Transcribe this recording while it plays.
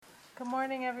Good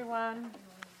morning, everyone.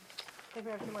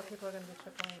 Maybe a few more people are going to be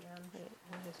trickling in.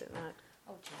 Why is it not?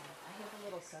 Oh, Jan, I have a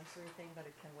little sensory thing, but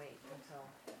it can wait until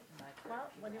my... Well,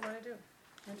 what do you want to do?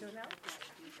 Want to do it now?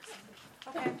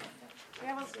 Okay.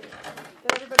 Yeah, well, did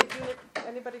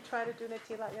anybody try to do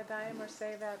Netilat Yadayim or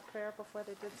say that prayer before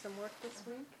they did some work this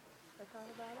week? I thought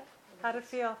about it. How'd it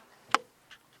feel?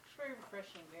 It's very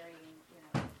refreshing, very,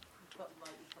 you felt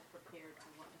light, you felt prepared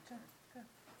for what you do. Good.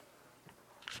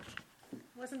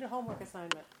 It wasn't a homework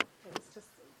assignment. It was just,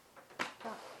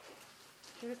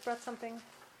 you just brought something.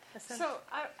 So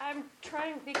I'm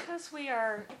trying, because we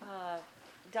are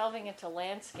delving into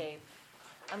landscape,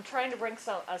 I'm trying to bring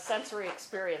a sensory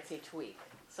experience each week.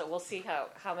 So we'll see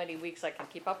how many weeks I can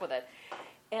keep up with it.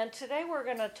 And today we're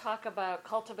going to talk about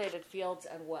cultivated fields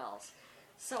and wells.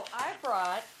 So I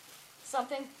brought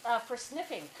something for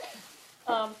sniffing.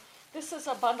 This is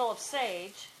a bundle of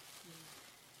sage.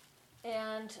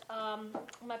 And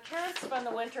my parents spend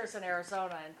the winters in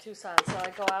Arizona, in Tucson, so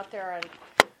I go out there and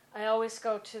I always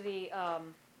go to the,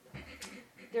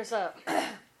 there's a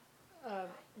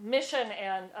mission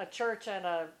and a church and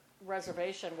a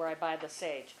reservation where I buy the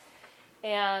sage.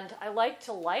 And I like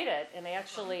to light it and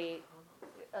actually,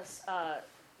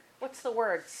 what's the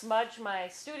word, smudge my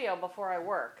studio before I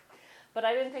work. But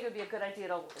I didn't think it would be a good idea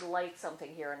to light something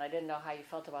here, and I didn't know how you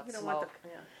felt about smoke.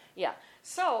 Yeah.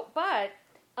 So, but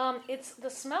the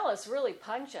smell is really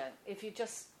pungent if you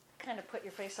just kind of put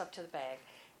your face up to the bag.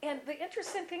 And the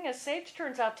interesting thing is sage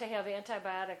turns out to have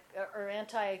antibiotic or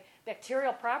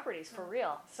antibacterial properties for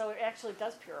real. So it actually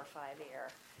does purify the air.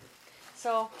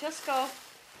 So just go.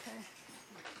 Okay.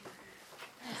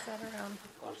 Pass that around.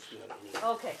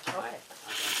 Okay.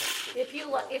 If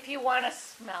you want to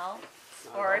smell,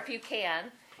 or if you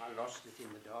can. I lost it in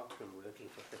the dark from working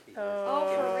for 50 years. Oh,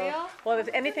 for real? Well, if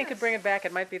anything could bring it back,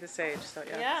 it might be the sage. So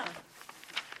yeah. So.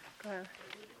 Go ahead.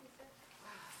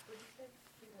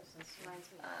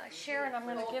 Sharon, I'm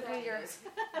going to give you your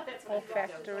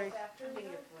olfactory.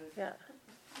 Yeah.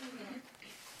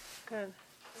 Good.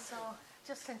 So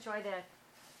just enjoy that.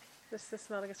 This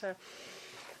smell like a star.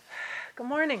 Good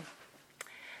morning.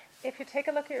 If you take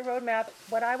a look at your roadmap,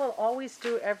 what I will always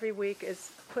do every week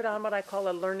is put on what I call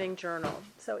a learning journal.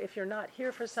 So if you're not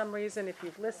here for some reason, if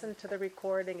you've listened to the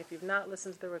recording, if you've not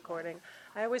listened to the recording,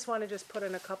 I always want to just put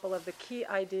in a couple of the key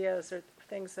ideas or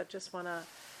things that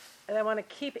I want to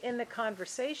keep in the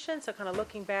conversation. So kind of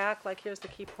looking back, like here's the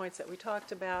key points that we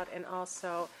talked about, and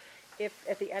also if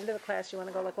at the end of the class you want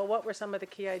to go like, well, what were some of the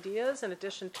key ideas in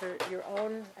addition to your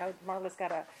own? Marla's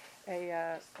got a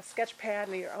sketch pad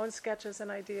and your own sketches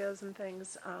and ideas and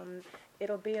things.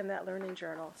 It'll be in that learning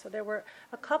journal. So there were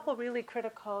a couple really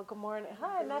critical. Good morning.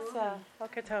 Hi, Nessa.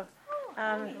 Boker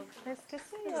nice to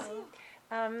see you.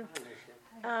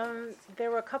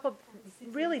 There were a couple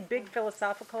really big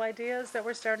philosophical ideas that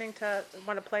we're starting to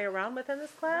want to play around with in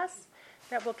this class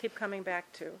that we'll keep coming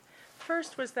back to.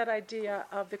 First was that idea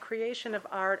of the creation of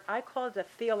art. I call it a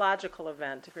theological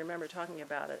event, if you remember talking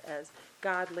about it as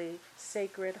godly,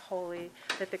 sacred, holy,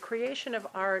 that the creation of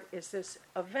art is this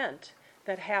event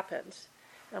that happens.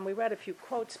 And we read a few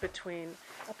quotes between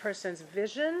a person's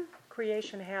vision,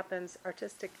 creation happens,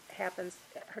 artistic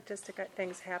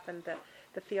things happen,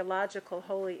 the theological,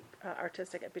 holy,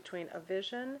 artistic between a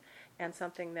vision and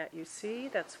something that you see,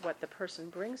 that's what the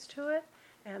person brings to it.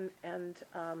 And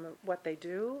what they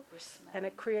do, and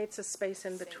it creates a space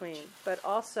in between. But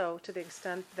also to the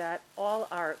extent that all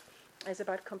art is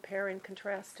about comparing,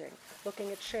 contrasting,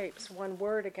 looking at shapes, one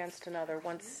word against another,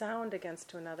 one sound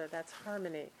against another, that's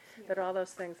harmony. That all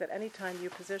those things, that any time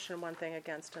you position one thing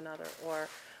against another or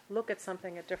look at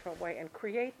something a different way and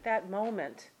create that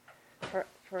moment for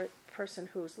a person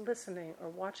who's listening or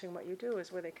watching what you do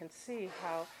is where they can see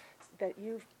how that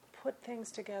you've put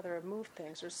things together or moved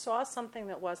things or saw something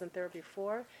that wasn't there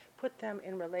before, put them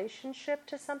in relationship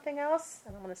to something else.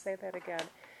 And I'm going to say that again.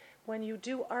 When you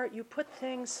do art, you put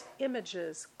things,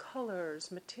 images,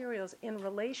 colors, materials in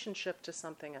relationship to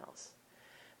something else.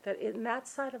 That in that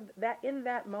side of that, in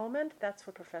that moment, that's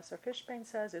what Professor Fishbane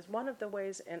says is one of the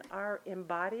ways in our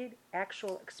embodied,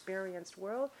 actual, experienced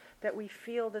world that we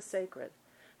feel the sacred.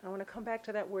 I want to come back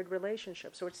to that word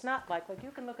relationship. So it's not like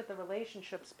you can look at the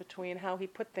relationships between how he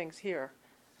put things here,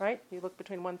 right? You look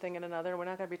between one thing and another. We're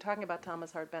not going to be talking about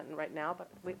Thomas Hart Benton right now, but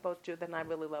we both do, then I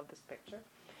really love this picture.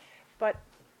 But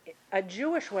a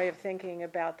Jewish way of thinking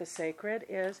about the sacred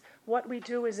is what we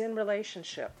do is in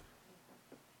relationship.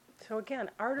 So again,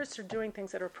 artists are doing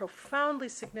things that are profoundly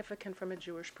significant from a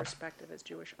Jewish perspective as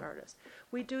Jewish artists.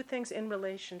 We do things in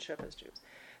relationship as Jews.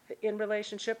 In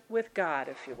relationship with God,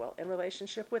 if you will, in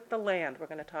relationship with the land. We're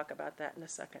going to talk about that in a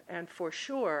second. And for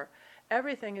sure,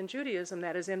 everything in Judaism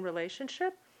that is in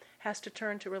relationship has to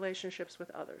turn to relationships with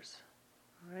others.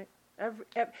 All right?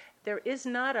 There is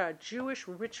not a Jewish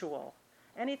ritual,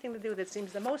 anything to do that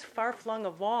seems the most far-flung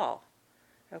of all.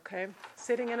 Okay?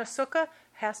 Sitting in a sukkah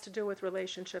has to do with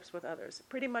relationships with others.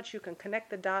 Pretty much you can connect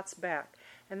the dots back.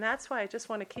 And that's why I just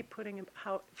want to keep putting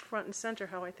how front and center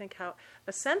how I think how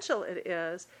essential it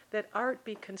is that art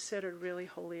be considered really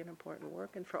holy and important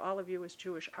work. And for all of you as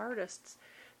Jewish artists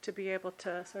to be able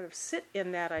to sort of sit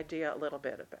in that idea a little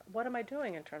bit about what am I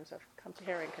doing in terms of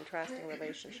comparing, contrasting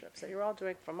relationships. So you're all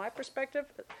doing, from my perspective,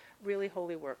 really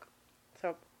holy work.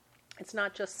 So it's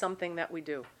not just something that we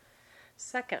do.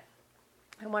 Second,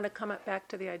 I want to come back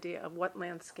to the idea of what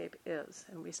landscape is.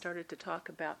 And we started to talk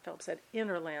about, Philip said,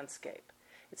 inner landscape.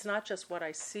 It's not just what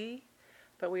I see,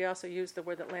 but we also use the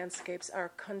word that landscapes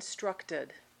are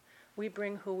constructed. We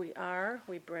bring who we are,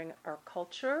 we bring our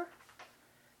culture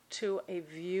to a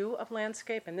view of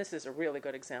landscape, and this is a really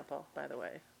good example, by the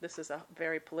way. This is a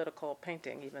very political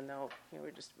painting, even though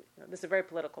this is a very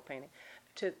political painting.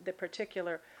 To the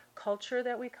particular culture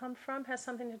that we come from has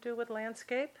something to do with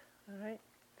landscape, all right?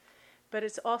 But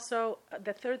it's also,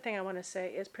 the third thing I want to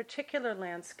say is particular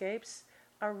landscapes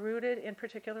are rooted in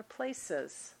particular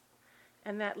places.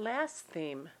 And that last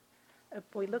theme,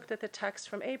 we looked at the text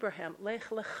from Abraham, Lech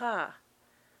lecha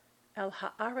el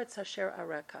haaretz asher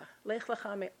areka. Lech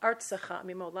lecha me artzecha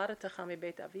mi moladetecha mi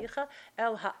beit avicha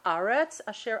el haaretz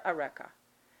asher areka.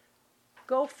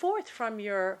 Go forth from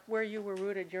where you were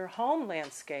rooted, your home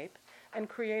landscape, and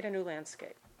create a new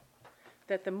landscape.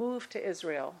 That the move to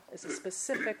Israel is a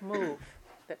specific move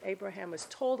that Abraham was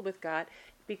told with God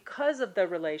because of the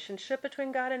relationship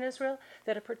between God and Israel,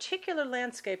 that a particular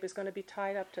landscape is going to be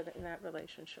tied up to in that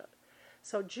relationship.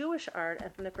 So Jewish art,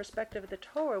 and from the perspective of the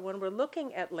Torah, when we're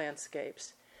looking at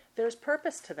landscapes, there's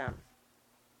purpose to them.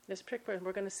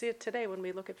 We're going to see it today when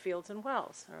we look at fields and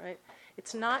wells. All right,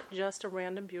 it's not just a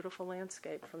random beautiful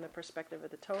landscape from the perspective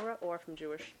of the Torah or from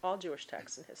all Jewish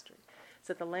texts and history. It's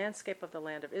that the landscape of the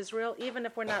land of Israel, even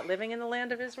if we're not living in the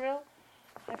land of Israel,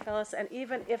 hi fellas, and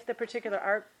even if the particular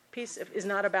art piece is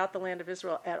not about the land of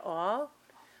Israel at all,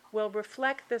 will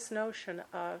reflect this notion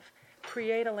of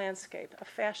create a landscape, a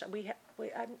fashion.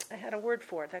 I had a word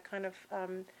for it, that kind of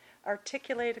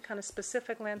articulate a kind of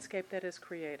specific landscape that is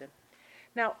created.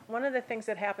 Now, one of the things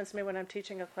that happens to me when I'm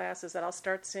teaching a class is that I'll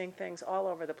start seeing things all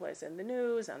over the place, in the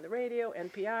news, on the radio,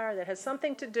 NPR, that has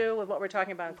something to do with what we're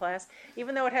talking about in class,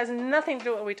 even though it has nothing to do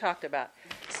with what we talked about.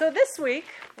 So this week,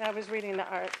 I was reading the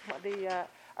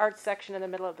art section in the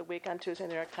middle of the week on Tuesday in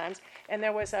the New York Times, and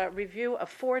there was a review of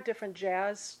 4 different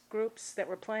jazz groups that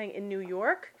were playing in New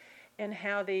York, and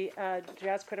how the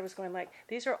jazz critic was going like,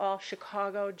 these are all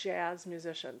Chicago jazz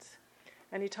musicians.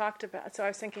 And he talked about, so I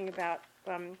was thinking about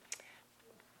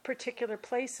particular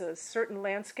places. Certain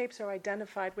landscapes are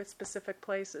identified with specific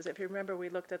places. If you remember, we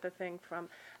looked at the thing from,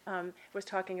 was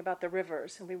talking about the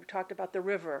rivers, and we talked about the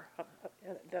river,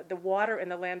 the water in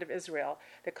the land of Israel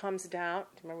that comes down. Do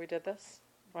you remember we did this?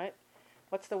 Right?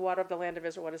 What's the water of the land of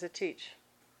Israel? What does it teach?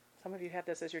 Some of you have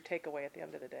this as your takeaway at the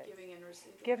end of the day. Giving and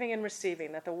receiving. Giving and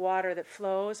receiving, that the water that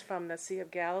flows from the Sea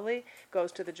of Galilee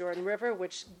goes to the Jordan River,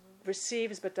 which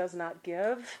receives but does not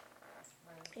give.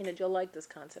 You know, you'll like this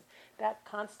concept. That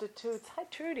constitutes, hi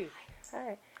Trudy,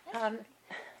 hi.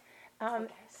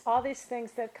 All these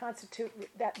things that constitute,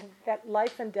 that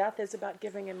life and death is about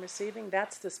giving and receiving,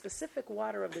 that's the specific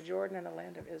water of the Jordan and the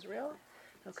land of Israel.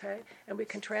 Okay? And we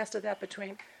contrasted that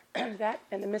between that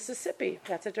and the Mississippi.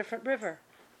 That's a different river.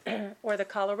 Or the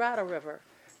Colorado River.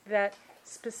 That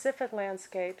specific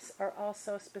landscapes are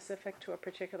also specific to a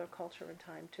particular culture and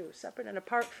time too, separate and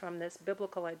apart from this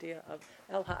biblical idea of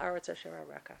El Haaretz Asher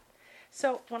Areka.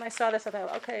 So when I saw this, I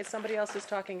thought, okay, somebody else is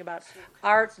talking about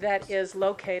art that is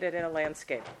located in a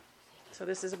landscape. So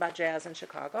this is about jazz in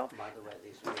Chicago. By the way,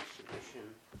 there's an exhibition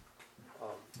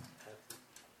of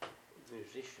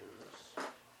musicians,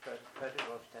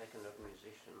 photographs taken of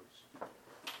musicians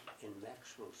in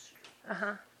Maxwell Street,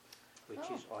 which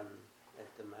is on at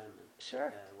the moment.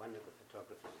 Sure. One of the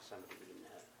photographers is somebody we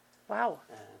know. Wow.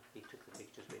 He took the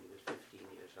pictures when he was 15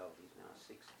 years old. He's now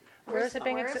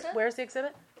 60. Where's the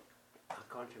exhibit? I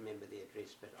can't remember the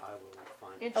address, but I will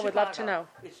find In it. I would love to know.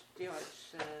 It's in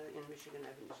Michigan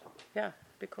Avenue somewhere. Yeah,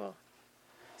 be cool.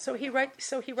 So he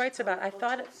writes about. I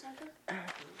thought it.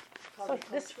 So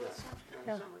this.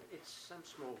 No, it's some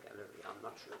small gallery. I'm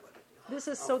not sure what it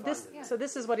is.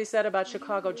 This is what he said about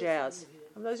Chicago jazz.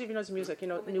 And those of you who know music, you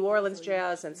know, New Orleans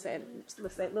jazz and St.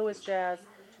 Louis jazz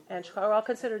and Chicago are all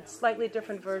considered slightly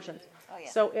different versions. Oh, yeah.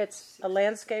 So it's a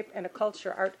landscape and a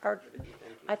culture, art.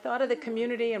 I thought of the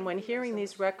community, and when hearing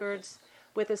these records,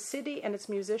 with a city and its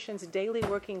musicians' daily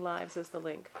working lives as the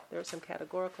link. There are some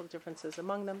categorical differences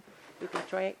among them. You can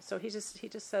try. So he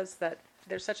just says that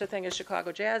there's such a thing as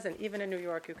Chicago jazz, and even in New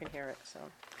York you can hear it. So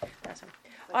that's him.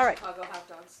 All right. Chicago hot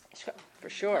dogs. For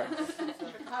sure.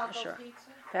 Chicago Sure.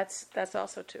 pizza. That's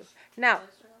also true. Now,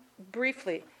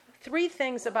 briefly, 3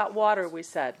 things about water we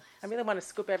said. I really want to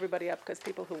scoop everybody up because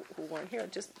people who weren't here,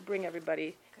 just bring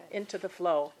everybody into the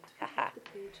flow.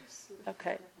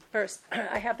 Okay. First,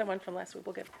 I have the one from last week.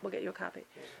 We'll get you a copy.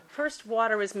 First,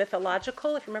 water is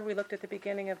mythological. If you remember, we looked at the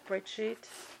beginning of Brightsheet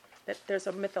that there's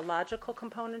a mythological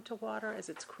component to water as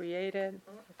it's created.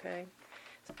 Okay.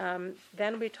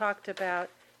 Then we talked about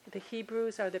the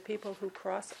Hebrews are the people who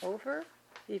cross over.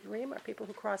 Ivrim are people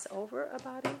who cross over a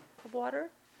body of water.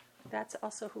 That's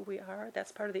also who we are.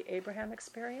 That's part of the Abraham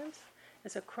experience.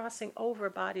 Is a crossing over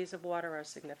bodies of water are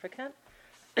significant.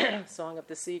 Song of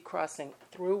the Sea crossing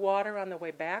through water on the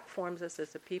way back forms us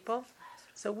as a people.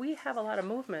 So we have a lot of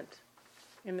movement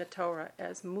in the Torah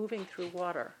as moving through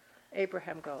water.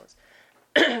 Abraham goes.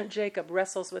 Jacob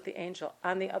wrestles with the angel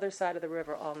on the other side of the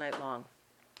river all night long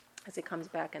as he comes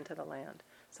back into the land.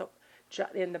 So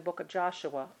in the book of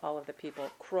Joshua, all of the people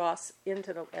cross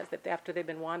into after they've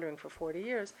been wandering for 40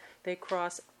 years, they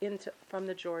cross from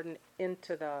the Jordan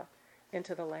into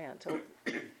the land. So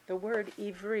the word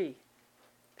Ivri,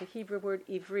 the Hebrew word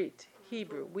Ivrit,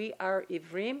 Hebrew, we are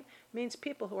Ivrim, means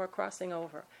people who are crossing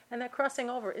over. And that crossing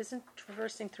over isn't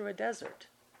traversing through a desert.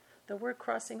 The word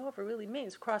crossing over really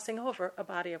means crossing over a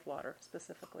body of water,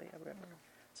 specifically a river.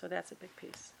 So that's a big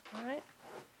piece. All right?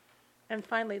 And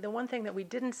finally, the one thing that we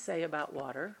didn't say about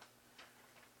water,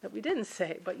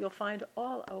 but you'll find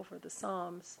all over the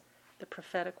Psalms, the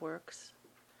prophetic works,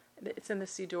 it's in the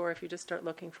Siddur if you just start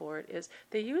looking for it, is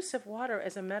the use of water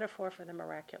as a metaphor for the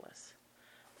miraculous.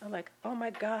 I'm like, oh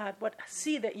my God,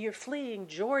 see that you're fleeing,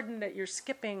 Jordan that you're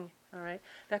skipping, all right?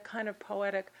 That kind of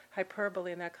poetic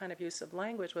hyperbole and that kind of use of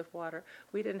language with water,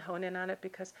 we didn't hone in on it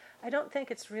because I don't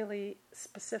think it's really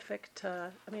specific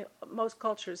to, most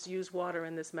cultures use water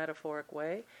in this metaphoric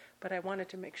way, but I wanted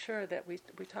to make sure that we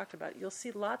talked about it. You'll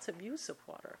see lots of use of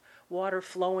water. Water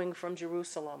flowing from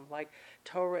Jerusalem, like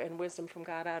Torah and wisdom from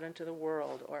God out into the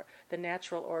world, or the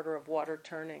natural order of water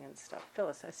turning and stuff.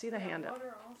 Phyllis, I see the hand up.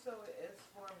 Water also is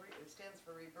it stands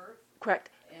for rebirth. Correct.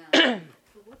 And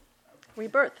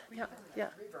Rebirth. Yeah.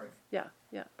 rebirth.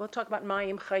 Yeah. We'll talk about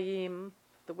Mayim Chayim.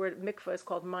 The word mikvah is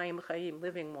called Mayim Chayim,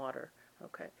 living water.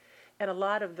 Okay. And a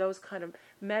lot of those kind of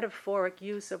metaphoric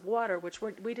use of water, which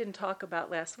we didn't talk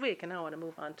about last week, and now I want to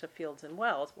move on to fields and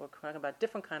wells. We're talking about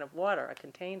different kind of water, a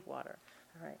contained water.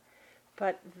 All right.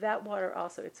 But that water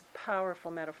also, it's a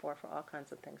powerful metaphor for all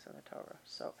kinds of things in the Torah.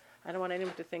 So I don't want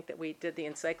anyone to think that we did the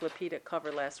encyclopedic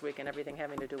cover last week and everything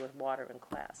having to do with water in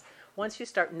class. Once you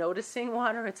start noticing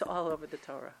water, it's all over the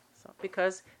Torah. So,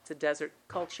 because it's a desert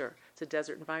culture, it's a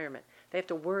desert environment. They have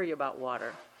to worry about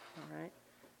water. All right.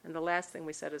 And the last thing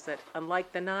we said is that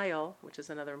unlike the Nile, which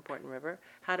is another important river,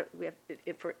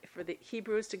 for the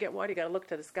Hebrews to get water, you got to look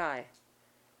to the sky.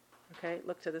 Okay,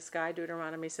 look to the sky.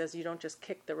 Deuteronomy says you don't just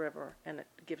kick the river and it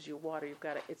gives you water.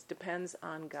 It depends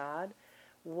on God.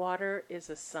 Water is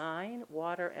a sign.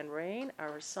 Water and rain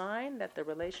are a sign that the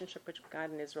relationship between God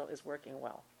and Israel is working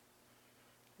well.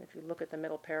 If you look at the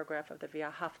middle paragraph of the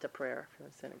V'ahavta prayer from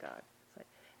the synagogue, it's like,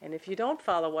 and if you don't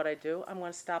follow what I do, I'm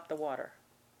going to stop the water.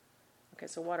 Okay,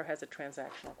 so water has a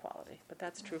transactional quality, but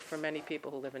that's true for many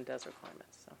people who live in desert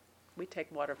climates. So we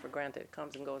take water for granted; it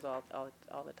comes and goes all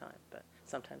the time, but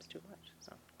sometimes too much.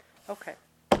 So, okay,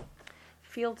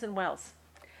 fields and wells.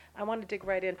 I want to dig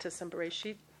right into some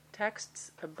Bereshit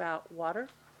texts about water,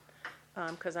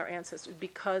 because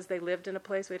they lived in a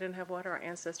place we didn't have water, our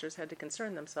ancestors had to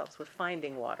concern themselves with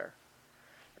finding water.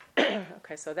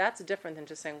 Okay, so that's different than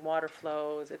just saying water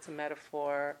flows. It's a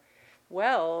metaphor.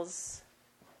 Wells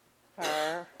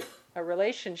are a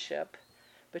relationship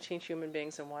between human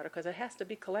beings and water because it has to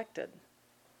be collected.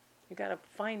 You've got to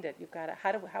find it.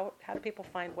 How do people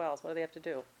find wells? What do they have to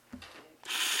do?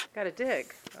 You've got to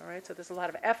dig. All right, so there's a lot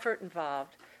of effort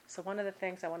involved. So one of the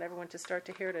things I want everyone to start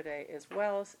to hear today is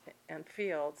wells and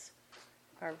fields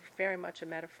are very much a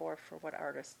metaphor for what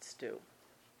artists do.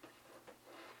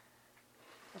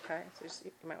 Okay, so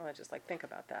you might want to just think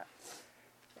about that.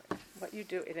 What you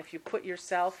do, and if you put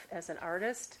yourself as an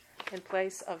artist in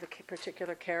place of the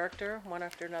particular character, one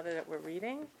after another that we're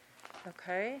reading,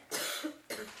 okay, so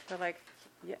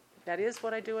yeah, that is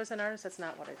what I do as an artist, that's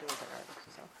not what I do as an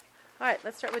artist. So, all right,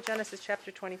 let's start with Genesis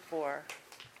chapter 24.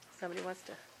 Somebody wants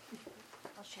to...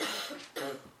 I'll share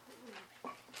it.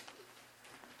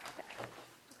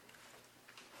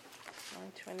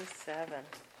 Line 27.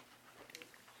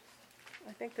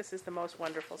 I think this is the most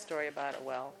wonderful story about a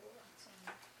well.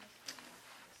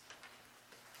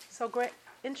 So great.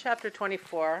 In chapter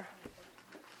 24,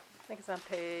 I think it's on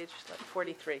page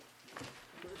 43.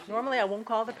 Normally I won't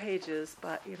call the pages,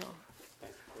 but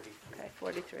okay,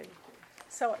 43.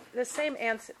 So our same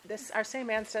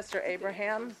ancestor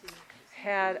Abraham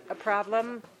had a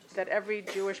problem that every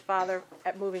Jewish father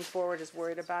moving forward is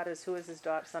worried about: is who is his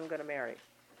son going to marry?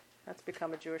 That's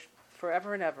become a Jewish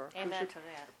forever and ever. Amen to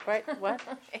that. Right? What?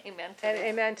 Amen to that.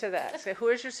 Amen to that. So who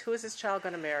is his child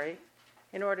going to marry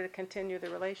in order to continue the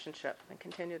relationship and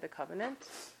continue the covenant?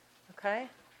 Okay?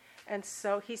 And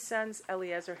so he sends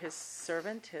Eliezer, his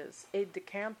servant, his aide de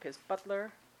camp, his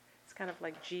butler. It's kind of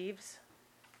like Jeeves.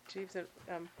 Jeeves,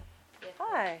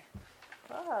 hi.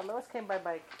 Lois came by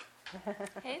bike.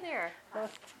 Hey there. Lois,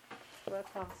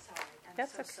 welcome. Sorry, I'm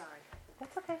That's so okay. sorry.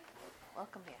 That's okay.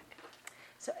 Welcome back.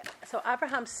 So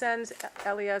Abraham sends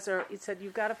Eliezer. He said,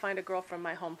 "You've got to find a girl from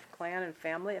my home clan and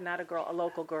family, and not a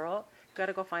local girl. You've got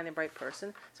to go find the right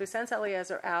person." So he sends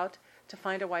Eliezer out to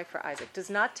find a wife for Isaac. Does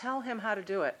not tell him how to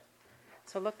do it.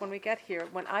 So look, when we get here,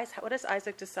 what does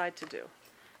Isaac decide to do?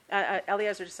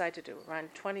 Eliezer decide to do?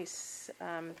 Around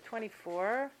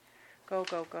 24.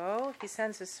 Go. He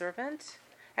sends his servant.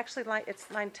 Actually,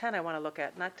 it's line 10 I want to look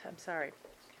at. I'm sorry.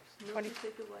 Not to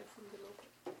take a wife from the local.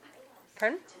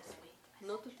 Pardon?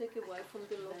 Not to take a wife from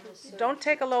the local. Don't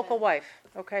take a local wife.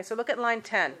 Okay, so look at line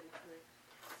 10.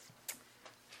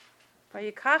 So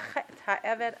he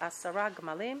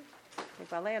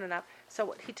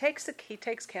takes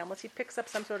camels, he picks up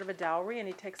some sort of a dowry, and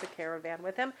he takes a caravan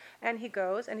with him, and he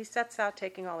goes, and he sets out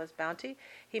taking all his bounty.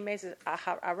 He makes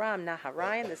Aram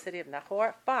Naharaim, the city of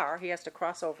Nahor, far. He has to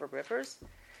cross over rivers,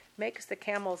 makes the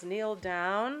camels kneel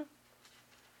down.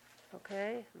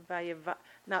 Okay,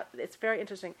 now it's very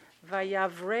interesting.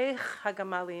 Vayavrech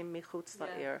hagamalim michutz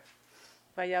la'ir.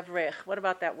 Vayavrech. What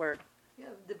about that word?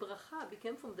 Yeah, the bracha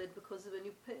became from that because when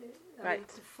you pay, Right.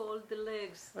 to fold the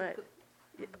legs. Right.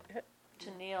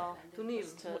 To kneel. To kneel.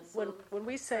 When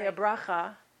we say a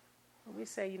bracha, when we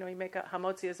say, you make a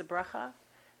hamotzi as a bracha,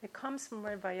 it comes from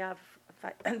vayav,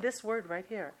 and this word right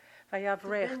here,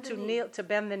 vayavrech, to kneel, to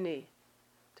bend the knee.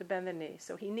 To bend the knee.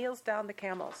 So he kneels down the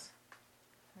camels.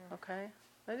 Okay?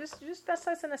 Now just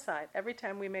that's an aside. Every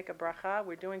time we make a bracha,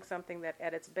 we're doing something that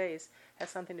at its base has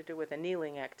something to do with a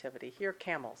kneeling activity. Here,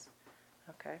 camels.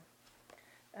 Okay?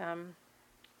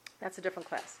 That's a different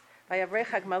class. He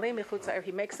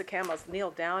makes the camels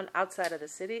kneel down outside of the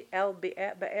city. El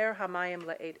be'er hamayim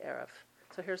la'eit erev.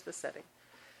 So here's the setting.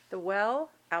 The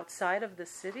well outside of the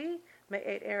city,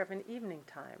 me'eit erev, in evening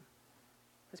time.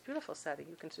 It's a beautiful setting.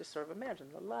 You can just sort of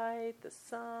imagine the light, the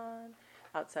sun.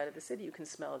 Outside of the city, you can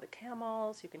smell the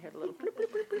camels. You can hear the little bleep,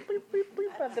 bleep, bleep, bleep, bleep, bleep,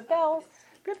 bleep of the bells.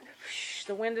 Bleep, whoosh,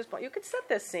 the wind is blowing. You could set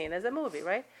this scene as a movie,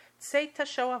 right? Tzeit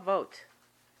tashoavot.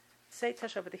 Tzeit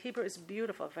tashoavot. The Hebrew is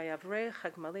beautiful. Vayavrei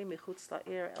chagmali michutz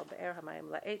la'ir el be'er hamayim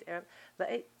la'eit erev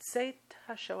la'eit tzeit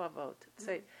tashoavot.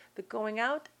 Tzeit. The going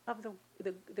out of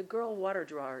the girl water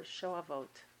drawers.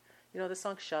 Shoavot. You know the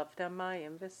song Shavtem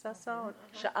mayim v'sason.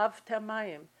 Sha'avtem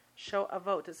mayim.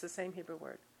 Shoavot. It's the same Hebrew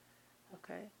word.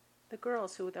 Okay. The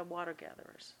girls who were the water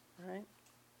gatherers, right?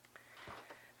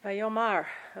 Vayomar,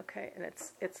 okay, and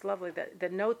it's lovely that the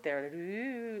note there.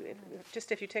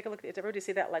 Just if you take a look, everybody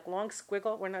see that like long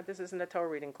squiggle? This isn't a Torah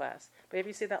reading class, but if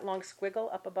you see that long squiggle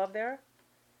up above there,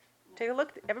 take a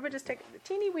look. Everybody just take the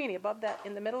teeny weeny above that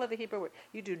in the middle of the Hebrew word.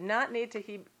 You do not need to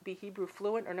be Hebrew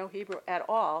fluent or know Hebrew at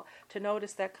all to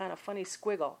notice that kind of funny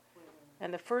squiggle.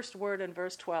 And the first word in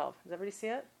verse 12. Does everybody see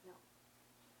it?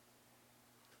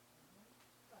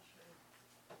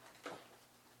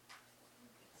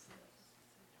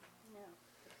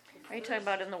 Are you talking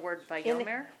about in the word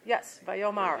Vayomer? Yes,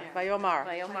 Vayomar. Vayomar.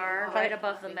 Vayomar, right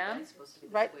above the mem?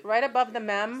 Right above the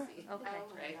mem.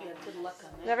 Okay. Good luck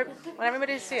on that. Want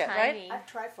everybody to see it, right? Tiny. I have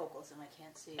trifocals and I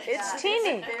can't see it. It's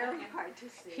teeny. Very hard to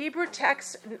see. Hebrew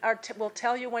texts will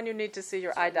tell you when you need to see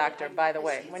your eye doctor, by the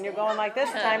way. When you're going like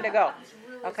this, time to go.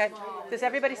 Okay? Does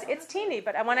everybody see? It's teeny,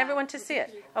 but I want everyone to see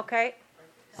it. Okay?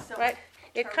 Right?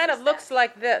 It kind of looks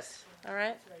like this. All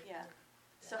right? Yeah.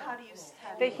 So how do you?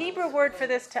 The Hebrew word for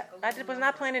this, I was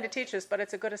not planning to teach this, but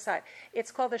it's a good aside.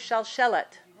 It's called the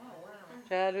shalshelet.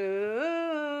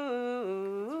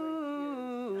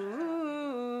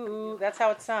 That's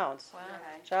how it sounds.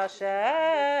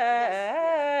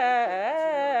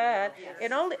 Shalshelet.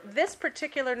 This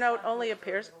particular note only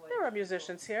appears, there are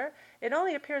musicians here, it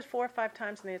only appears 4 or 5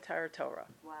 times in the entire Torah.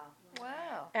 Wow.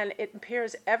 Wow. And it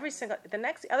appears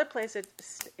the other place it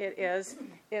is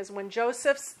when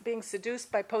Joseph's being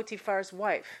seduced by Potiphar's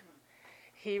wife.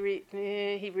 he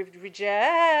rejects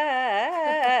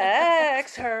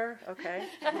her. Okay.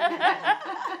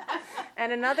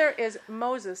 And another is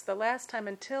Moses. The last time,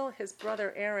 until his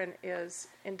brother Aaron is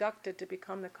inducted to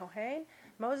become the Kohen,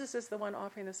 Moses is the one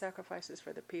offering the sacrifices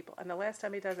for the people. And the last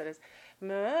time he does it is,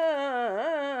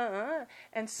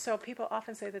 and so people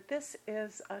often say that this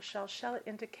is a shalshel. It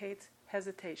indicates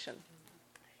hesitation.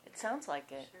 It sounds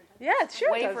like it. Yeah, it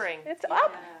sure Wavering. does. It's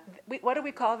up. What do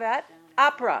we call that?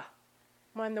 Opera.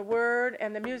 When the word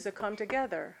and the music come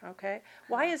together, okay?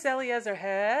 Why is Eliezer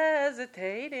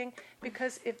hesitating?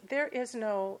 Because if there is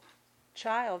no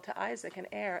child to Isaac and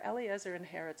heir, Eliezer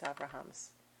inherits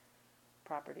Abraham's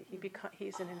property. He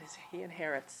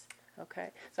inherits,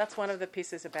 okay? So that's one of the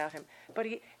pieces about him. But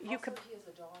he has a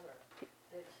daughter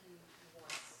that he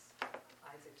wants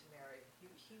Isaac to marry.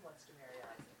 He wants to marry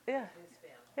Isaac. Yeah. His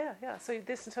family. Yeah. So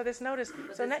this notice.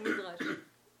 But So that's Midrash.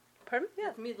 pardon? Yeah.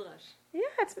 That's Midrash. Yeah,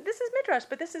 this is Midrash,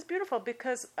 but this is beautiful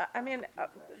because,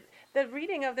 the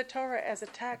reading of the Torah as a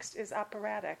text is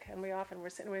operatic, and we're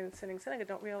sitting and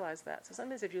don't realize that. So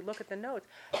sometimes if you look at the notes,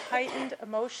 heightened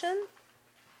emotion,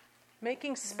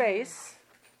 making space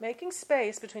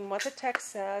between what the text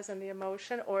says and the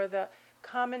emotion, or the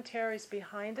commentaries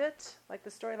behind it, like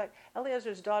the story, like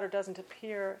Eliezer's daughter doesn't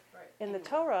appear in the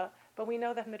Torah, but we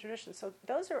know that from the tradition. So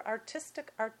those are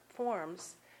artistic art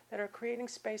forms that are creating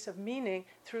space of meaning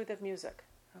through the music.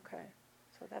 Okay,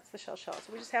 so that's the shalshal.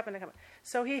 So we just happen to come.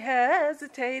 So he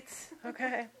hesitates.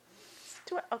 Okay,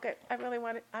 I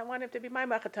want him to be my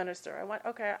machatanister.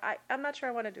 I'm not sure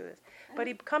I want to do this, but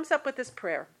he comes up with this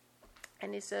prayer,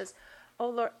 and he says, "Oh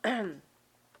Lord,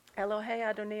 Elohei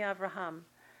Adonai Avraham,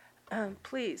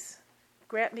 please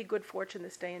grant me good fortune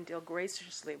this day and deal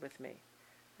graciously with me."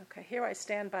 Okay, here I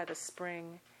stand by the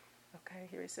spring. Okay,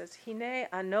 here he says, Hine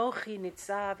anochi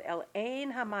nitzav el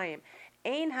ein hamayim.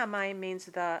 Ein hamayim means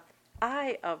the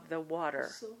eye of the water.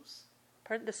 Source.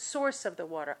 Pardon, the source of the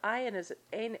water. Ein is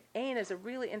a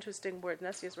really interesting word.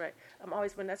 Nessie is right.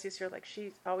 When Nessie's here, like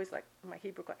she's always like my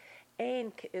Hebrew class.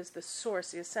 Ein is the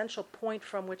source, the essential point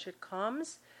from which it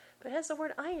comes. But it has the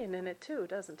word ayin in it too,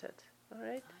 doesn't it? All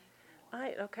right?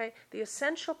 Okay. The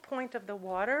essential point of the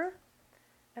water.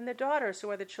 And the daughters, who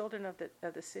are the children of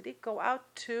the city, go out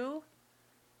to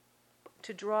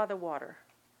draw the water.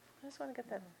 I just want to get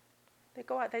that. They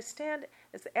go out. They stand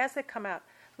as they come out.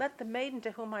 Let the maiden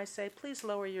to whom I say, "Please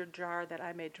lower your jar that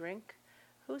I may drink,"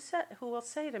 who will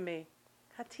say to me,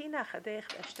 "Hatina chadech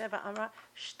eshteva amra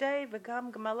shtei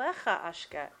v'gam gmalecha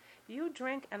ashke." You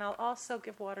drink, and I'll also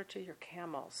give water to your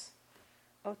camels.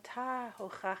 Ota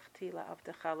hochachti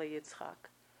la'avdecha leYitzchak.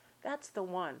 That's the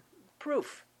one.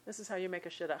 Proof. This is how you make a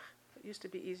shidduch. It used to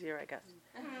be easier, I guess.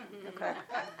 Okay.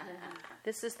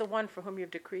 This is the one for whom you've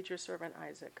decreed your servant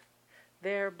Isaac.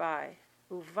 Thereby,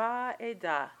 uva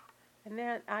eda, and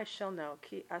then I shall know,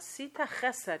 ki asita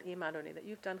chesed im Adoni, that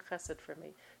you've done chesed for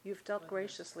me. You've dealt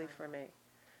graciously for me.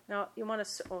 Now, you want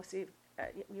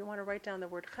to write down the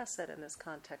word chesed in this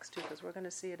context too, because we're going to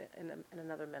see it in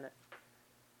another minute.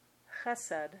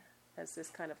 Chesed as this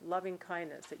kind of loving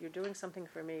kindness, that you're doing something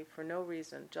for me for no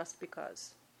reason, just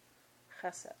because.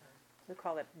 Chesed. We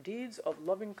call it deeds of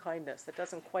loving kindness. That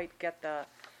doesn't quite get the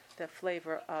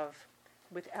flavor of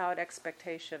without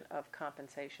expectation of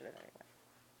compensation in any way.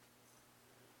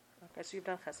 Okay, so you've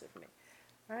done chesed for me.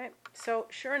 All right. So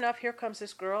sure enough, here comes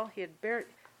this girl. He had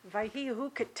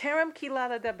Vayhihu keterem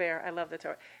kilala daber. I love the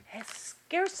Torah.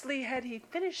 Scarcely had he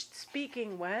finished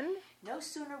speaking when? No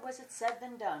sooner was it said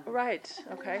than done. Right.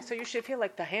 Okay. So you should feel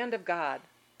like the hand of God.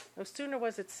 No sooner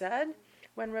was it said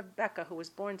when Rebekah, who was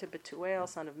born to Betuel,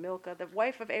 son of Milcah, the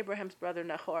wife of Abraham's brother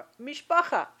Nahor,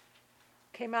 Mishpacha,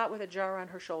 came out with a jar on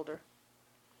her shoulder.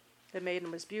 The maiden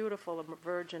was beautiful, a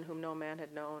virgin whom no man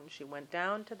had known. She went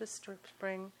down to the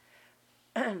spring.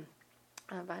 Vatered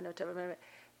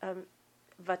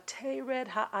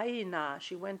ha'ayina.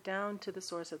 She went down to the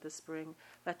source of the spring.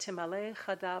 Vatimale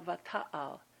chada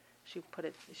vata'al.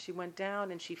 She went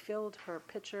down and she filled her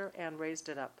pitcher and raised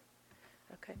it up.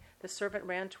 Okay. The servant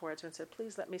ran towards her and said,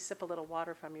 "Please let me sip a little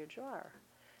water from your jar."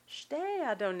 Shtei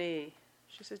Adoni.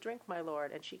 She says, "Drink, my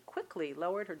lord." And she quickly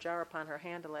lowered her jar upon her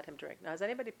hand and let him drink. Now, has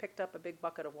anybody picked up a big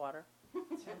bucket of water?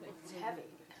 It's heavy.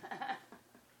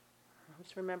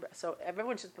 Just remember, so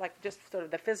everyone should just sort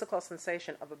of the physical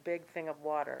sensation of a big thing of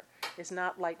water is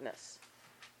not lightness.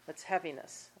 It's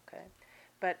heaviness, okay?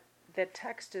 But the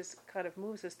text kind of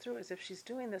moves us through as if she's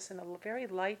doing this in a very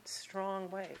light,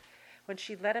 strong way. When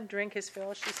she let him drink his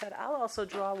fill, she said, "I'll also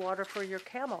draw water for your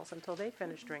camels until they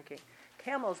finish drinking."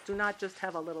 Camels do not just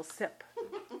have a little sip.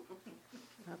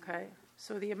 Okay?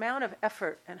 So the amount of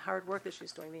effort and hard work that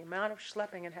she's doing, the amount of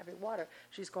schlepping and heavy water,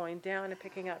 she's going down and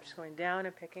picking up, she's going down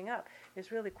and picking up,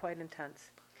 is really quite intense.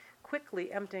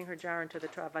 Quickly emptying her jar into the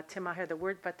trough. Vatimaher, the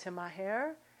word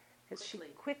vatimaher, is she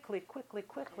quickly.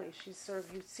 She's sort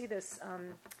of, you see this,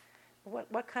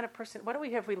 what kind of person, what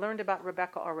have we learned about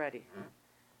Rebecca already?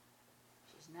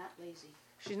 She's not lazy.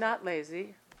 She's not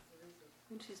lazy.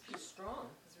 And she's strong.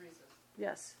 It's reasons.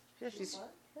 Yes. Yeah, she's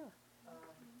what? yeah.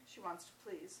 She wants to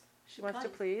please. She wants to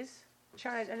please.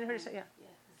 Sharon, I didn't hear her say, yeah.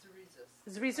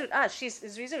 Zrizos. Zrizut. She's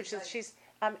Zrizut. She's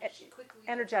She quickly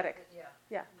energetic. Yeah.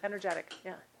 Yeah, energetic.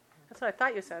 Yeah. That's what I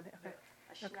thought you said. Okay.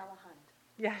 A schnelle Hand.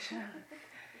 Yeah.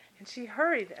 And she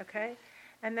hurried, okay?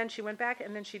 And then she went back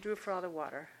and then she drew for all the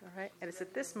water, all right? And it's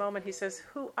at this moment he says,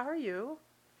 "Who are you?"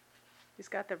 He's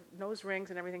got the nose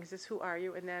rings and everything. He says, "Who are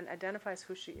you?" And then identifies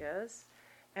who she is.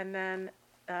 And then,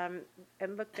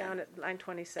 and look down at line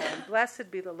 27.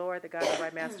 Blessed be the Lord, the God of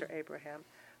my master Abraham,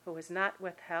 who has not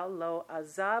withheld lo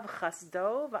azav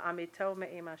chasdo va'amito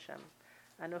me'im Hashem.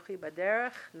 Anochi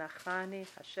baderech nachani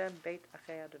Hashem beit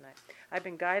achei Adonai. I've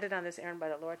been guided on this errand by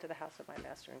the Lord to the house of my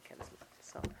master and kinsman.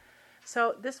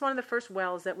 So this is one of the first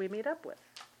wells that we meet up with.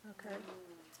 Okay.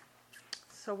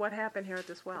 So what happened here at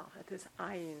this well, at this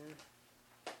ayin?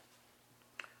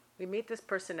 We meet this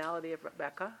personality of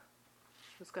Rebecca,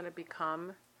 who's going to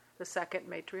become the second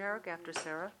matriarch after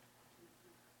Sarah.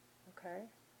 Okay.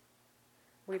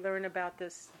 We learn about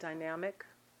this dynamic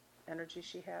energy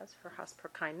she has, her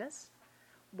kindness.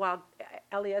 While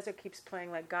Eliezer keeps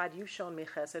playing like, God, you've shown me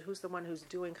chesed. Who's the one who's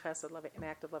doing chesed, an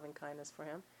act of loving kindness for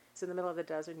him? He's in the middle of the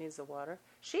desert, needs the water.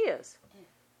 She is.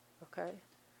 Okay?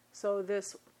 So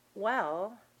this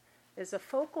well is a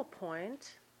focal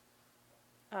point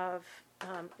of,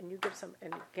 and you give some,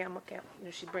 and Gamma,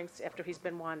 she brings, after he's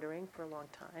been wandering for a long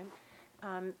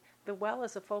time, the well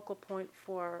is a focal point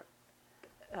for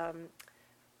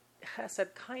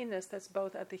chesed, kindness, that's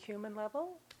both at the human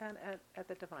level and at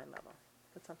the divine level.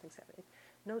 That something's happening.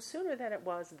 No sooner than it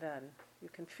was then. You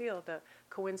can feel the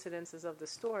coincidences of the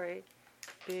story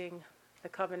being, the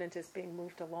covenant is being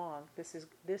moved along. This is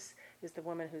the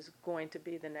woman who's going to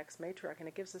be the next matriarch, and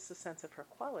it gives us a sense of her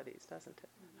qualities, doesn't it?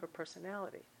 Mm-hmm. Her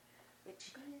personality. But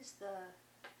she is the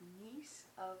niece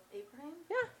of Abraham?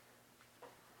 Yeah.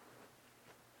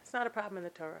 It's not a problem in the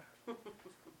Torah. I'm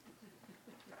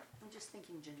just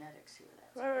thinking genetics here.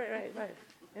 That's Right.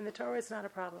 In the Torah, it's not a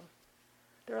problem.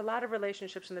 There are a lot of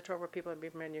relationships in the Torah where people are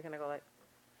being and you're going to go like,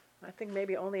 I think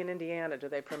maybe only in Indiana do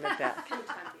they permit that.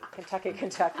 Kentucky. Okay,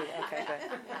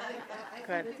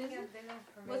 good. They don't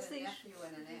permit What's a the nephew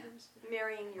and an aunt.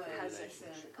 marrying your cousin.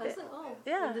 cousin. Oh,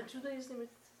 Yeah. in the Judaism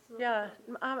it's not Yeah.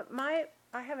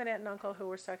 I have an aunt and uncle who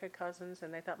were second cousins,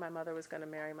 and they thought my mother was going to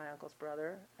marry my uncle's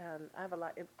brother. And I have a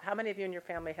lot. How many of you in your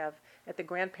family have, at the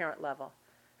grandparent level,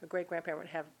 a great-grandparent,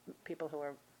 have people who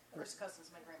are... First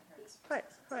cousins, my grandparents.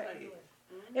 Right.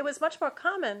 It was much more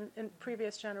common in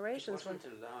previous generations. It wasn't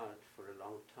allowed for a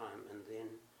long time, and then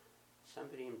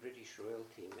somebody in British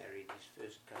royalty married his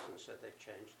first cousin, so they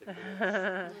changed the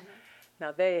rules.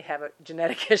 Now they have a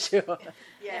genetic issue.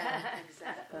 Yeah,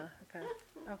 exactly.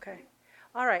 Okay.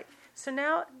 All right. So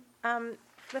now,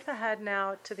 flip ahead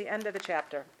now to the end of the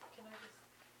chapter. Can I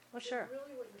just? Well, sure.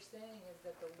 Really, what you're saying is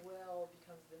that the well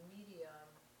becomes the medium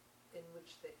in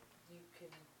which that you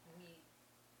can meet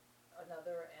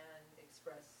another and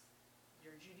express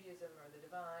your Judaism or the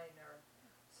divine, or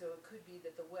so it could be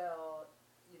that the well,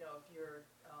 if you're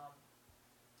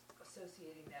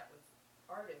associating that with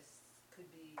artists, could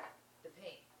be the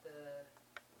paint,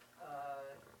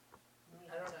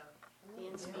 I don't know. The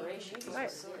inspiration.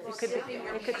 Right. It could be-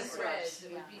 it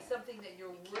could- would be something that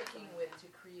you're working with to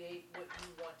create what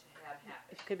you want to have happen.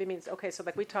 It could be means. Okay, so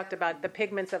like we talked about the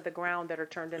pigments of the ground that are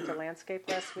turned into landscape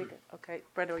last week. Okay,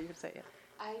 Brenda, you can say it.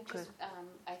 I just,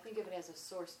 I think of it as a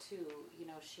source too.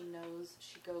 She knows,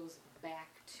 she goes back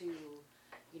to,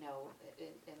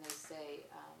 and they say,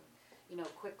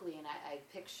 quickly, and I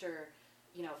picture,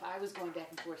 if I was going back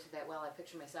and forth to that well, I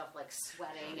picture myself like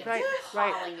sweating and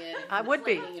hauling it and I would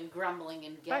be. complaining and grumbling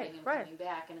and getting and Right. coming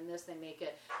back. And in this, they make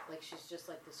it like she's just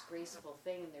like this graceful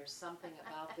thing, and there's something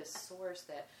about this source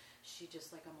that she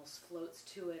just like almost floats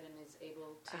to it and is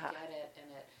able to get it,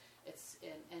 and it's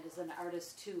as an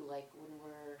artist too, like when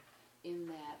we're in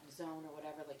that zone or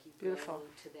whatever, like you Beautiful. go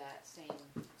to that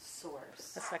same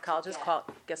source. A psychologist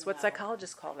guess what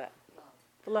psychologists call that?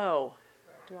 Flow.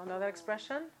 Do you all know that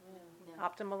expression? Yeah.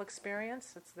 Optimal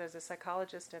experience. There's a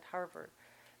psychologist at Harvard.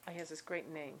 He has this great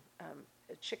name,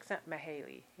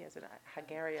 Csikszentmihalyi. He has a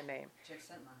Hungarian name.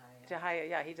 Csikszentmihalyi.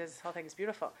 Yeah, he does this whole thing. It's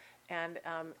beautiful. And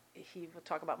he will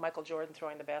talk about Michael Jordan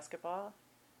throwing the basketball.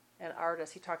 and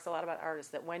artists. He talks a lot about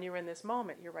artists, that when you're in this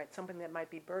moment, you're right, something that might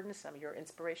be burdensome, your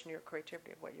inspiration, your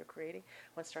creativity of what you're creating,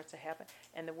 what starts to happen.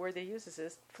 And the word they uses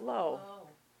is flow,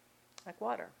 like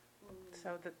water.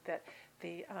 So that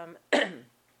the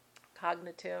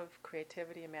cognitive,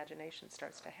 creativity, imagination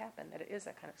starts to happen, that it is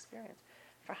that kind of experience.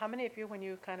 For how many of you, when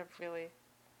you kind of really,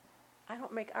 I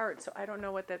don't make art, so I don't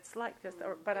know what that's like. Just,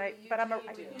 or, but I'm a.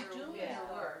 You're doing your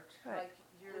work, Right. like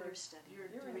you're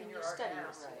doing your art now,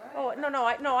 right? Oh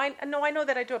I know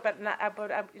that I do it, but not.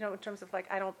 But you know, in terms of like,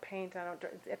 I don't paint. I don't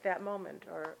at that moment,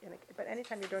 or but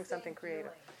anytime you're doing something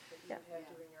creative. Yeah. Doing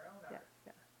your own art.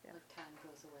 Yeah. Like time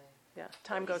goes away. Yeah,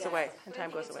 time goes away, and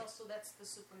time goes away. Also, that's the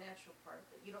supernatural part of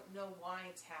it. You don't know why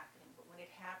it's happening, but when it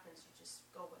happens, you just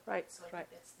go with Right, it. So I right.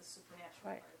 think that's the supernatural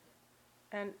Right. part of it.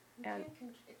 And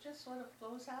It just sort of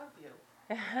flows out of you.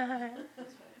 it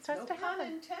starts to No pun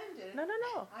happen. intended.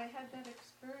 No. I had that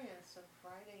experience of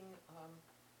writing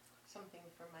something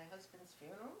for my husband's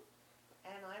funeral,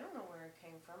 and I don't know where it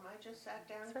came from. I just sat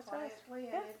down That's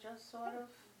quietly, right. and it just sort of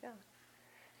Yeah.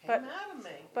 came out of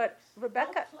me. But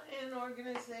Rebecca, No plan,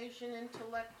 organization,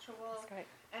 intellectual, that's right.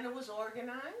 and it was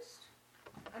organized.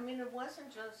 I mean, it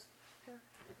wasn't just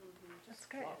That's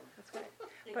great. flowed. That's great.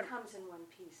 It But- comes in one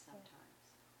piece sometimes.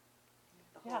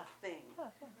 The whole Yeah. thing, Yeah.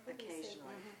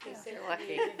 occasionally. You're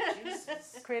lucky.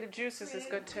 Creative juices is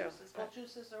good too. Juices, but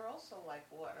juices are also like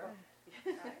water.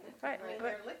 Right. I mean, But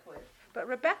they're liquid. But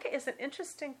Rebecca is an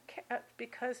interesting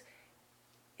because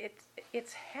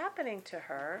it's happening to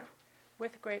her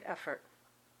with great effort.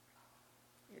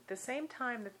 At the same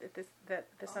time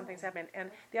that something's happening,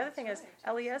 and the other thing is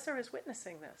Eliezer is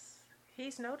witnessing this.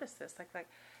 He's noticed this. Like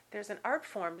there's an art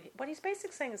form. What he's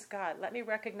basically saying is, God, let me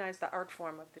recognize the art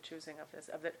form of the choosing of this,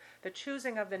 of the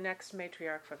choosing of the next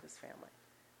matriarch for this family.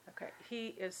 Okay,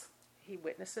 he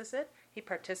witnesses it. He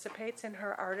participates in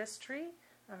her artistry.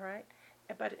 All right,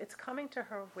 but it's coming to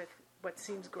her with what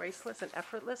seems graceless and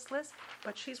effortless,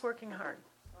 but she's working hard.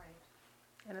 Right.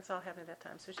 And it's all happening at that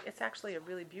time. So it's actually a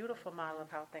really beautiful model of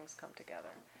how things come together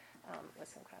with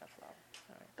some kind of flow.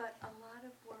 All right. But a lot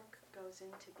of work goes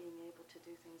into being able to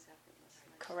do things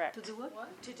effortlessly. Correct. To do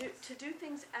what? To do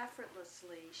things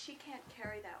effortlessly, she can't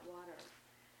carry that water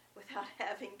without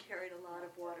having carried a lot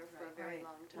of water for a very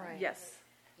long time. Yes.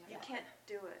 You can't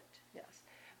do it. Yes.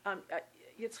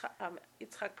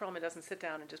 Yitzhak Perlman doesn't sit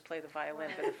down and just play the violin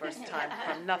for the first time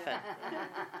from nothing.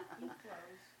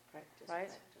 Right?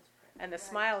 And the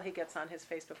smile he gets on his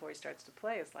face before he starts to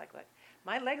play is like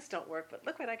my legs don't work, but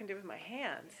look what I can do with my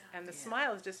hands. And the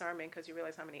smile is disarming because you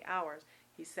realize how many hours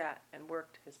he sat and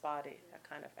worked his body, that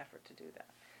kind of effort to do that.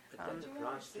 But that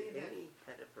applies to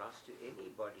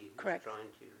anybody who's Correct. trying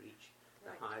to reach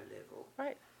the high level.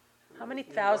 Right. How many You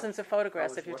know, thousands of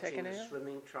photographs I was have you taken in watching here? the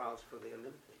swimming trials for the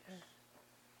Olympics. I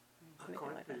Anything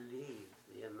can't like that. believe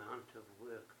the amount of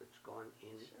work that's gone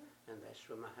in, and they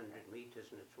swim 100 meters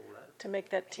and it's all over. To make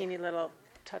that teeny little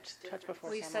touch before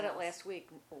We someone said it else. last week,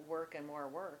 work and more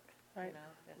work. Right. You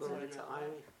know, that's Well, what it's all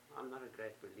about. I'm not a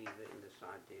great believer in this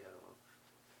idea of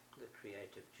the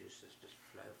creative juices just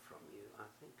flow from you. I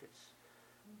think it's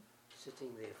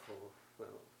sitting there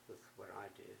with what I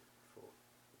do, for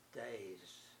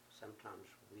days, sometimes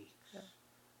weeks,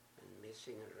 and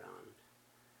messing around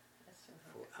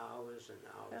for hours and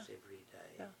hours every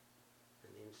day. Yeah.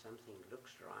 And then something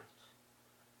looks right,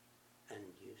 and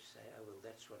you say, oh, well,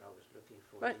 that's what I was looking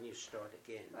for. Right. And then you start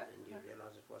again, and you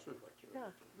realize it wasn't what you were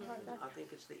looking for. Right. I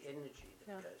think it's the energy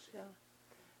that goes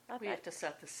in. We have to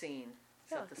set the scene,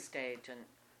 set the stage, and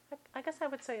I guess I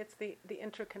would say it's the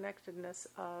interconnectedness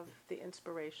of the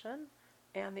inspiration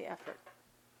and the effort.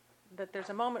 That there's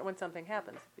a moment when something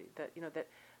happens, that that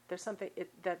there's something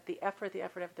that the effort,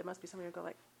 there must be something you go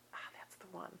like, that's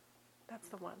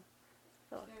the one.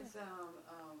 So, There's a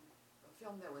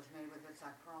film that was made with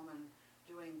Yitzhak Perlman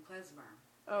doing klezmer.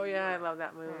 oh yeah, I love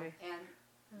that movie. And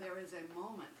there is a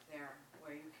moment there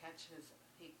where he catches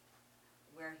the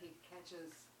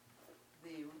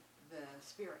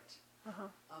spirit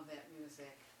of that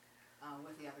music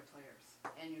with the other players,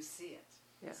 and you see it.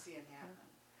 You see it happen.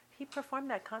 He performed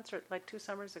that concert like 2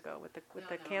 summers ago with the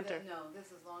cantor. This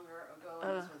is longer ago.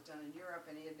 And this was done in Europe,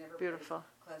 and he had never Beautiful.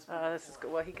 played klezmer This is before.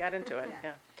 good. Well, he got into it. Yeah.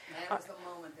 And that was the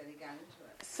moment that he got into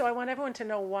it. So I want everyone to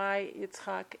know why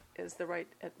Yitzhak is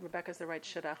Rebecca's the right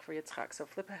shidduch for Yitzhak. So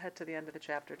flip ahead to the end of the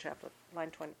chapter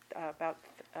line 20, about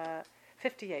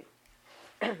 58.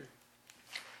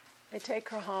 They take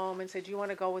her home and say, do you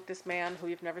want to go with this man who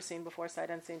you've never seen before, sight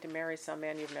unseen, to marry some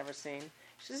man you've never seen?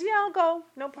 She says, yeah, I'll go.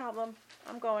 No problem.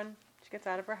 I'm going. She gets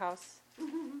out of her house. Okay.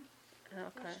 She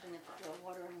didn't have to draw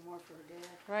water anymore for her dad.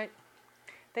 Right.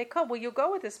 They go, will you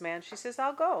go with this man? She says,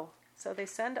 I'll go. So they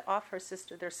send off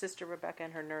their sister Rebecca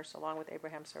and her nurse, along with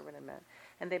Abraham's servant and men.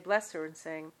 And they bless her in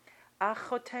saying,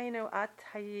 Achotenu at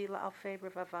hayi la'alfei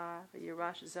revava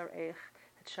v'yirash zarech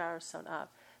et shar son'av.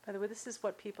 By the way, this is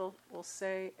what people will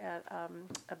say at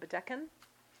a bedekin,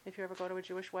 if you ever go to a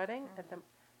Jewish wedding.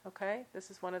 Okay,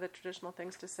 this is one of the traditional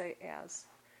things to say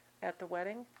at the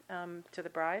wedding to the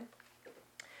bride.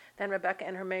 Then Rebecca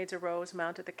and her maids arose,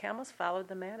 mounted the camels, followed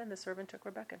the man, and the servant took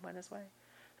Rebecca and went his way.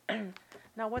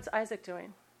 Now, what's Isaac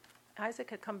doing? Isaac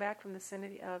had come back from the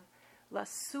city of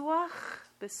Lasuach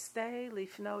b'stei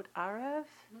lifnot arev.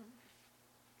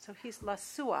 So he's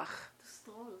Lasuach.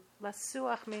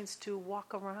 Lasuach means to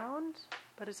walk around,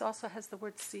 but it also has the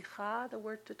word sicha, the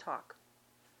word to talk.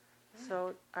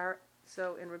 So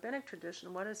in rabbinic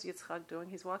tradition, what is Yitzchak doing?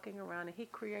 He's walking around and he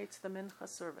creates the mincha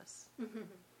service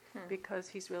because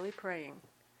he's really praying.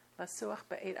 Lasuach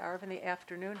b'eit arev in the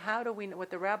afternoon. How do we know?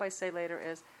 What the rabbis say later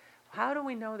is, how do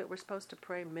we know that we're supposed to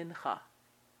pray mincha?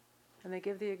 And they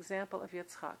give the example of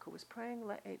Yitzchak, who was praying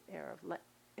le'eit erev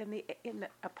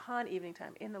upon evening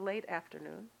time, in the late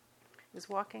afternoon. He was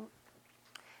walking,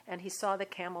 and he saw the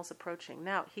camels approaching.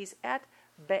 Now he's at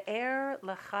Be'er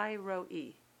L'chai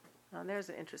Ro'i. Now there's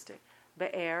an interesting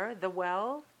Be'er, the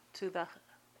well to the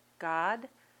God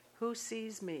who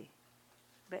sees me.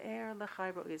 Be'er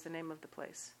L'chai Ro'i is the name of the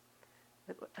place.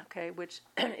 Okay, which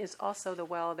is also the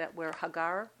well that where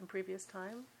Hagar in previous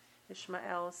time,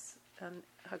 Ishmael's and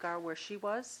Hagar, where she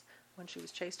was when she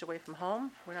was chased away from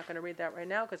home. We're not going to read that right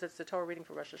now because it's the Torah reading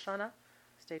for Rosh Hashanah.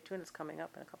 Stay tuned; it's coming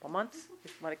up in a couple months.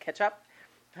 If you want to catch up,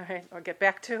 all right, or get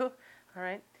back to, all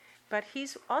right. But he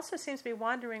also seems to be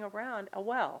wandering around a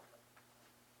well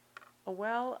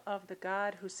of the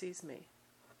God who sees me.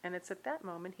 And it's at that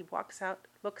moment he walks out,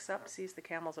 looks up, sees the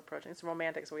camels approaching. It's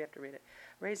romantic, so we have to read it.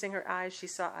 Raising her eyes, she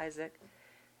saw Isaac.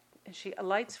 And she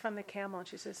alights from the camel and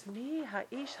she says, Mi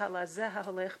ha'ish halazeh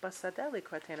ha'olech basadeh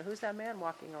likwatenu. Who's that man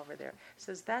walking over there? She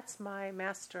says, that's my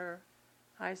master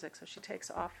Isaac. So she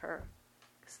takes off her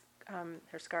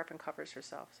scarf and covers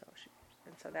herself.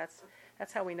 So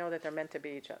that's how we know that they're meant to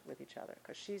be with each other.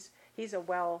 Because he's a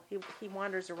well. He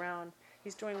wanders around.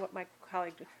 He's doing what my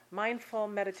colleague did,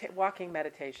 mindful walking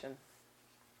meditation.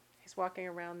 He's walking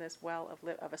around this well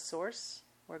of a source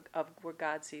where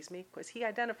God sees me, because he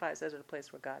identifies as a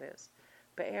place where God is.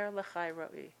 Be'er l'chai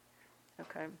ro'i.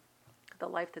 Okay, the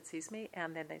life that sees me,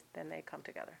 and then they come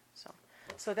together.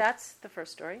 So that's the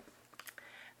first story.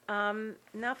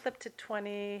 Now flip to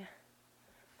 20.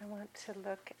 I want to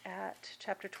look at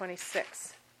chapter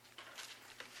 26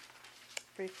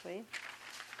 briefly.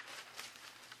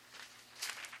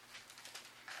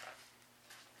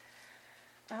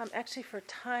 Actually, for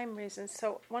time reasons.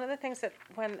 So one of the things that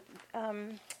when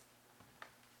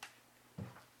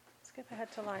skip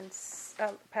ahead to line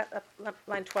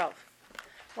 12.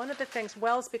 One of the things,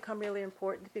 wells become really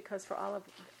important because for all of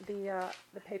the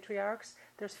patriarchs,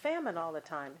 there's famine all the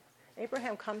time.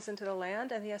 Abraham comes into the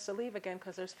land and he has to leave again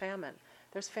because there's famine.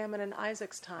 There's famine in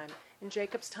Isaac's time. In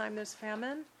Jacob's time, there's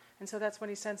famine, and so that's when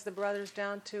he sends the brothers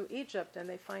down to Egypt and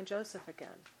they find Joseph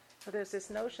again. So there's this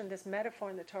notion, this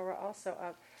metaphor in the Torah also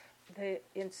of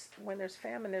when there's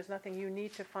famine, there's nothing. You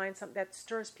need to find something that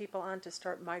stirs people on to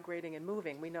start migrating and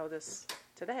moving. We know this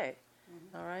today.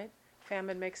 Mm-hmm. All right?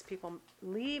 Famine makes people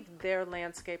leave their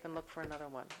landscape and look for another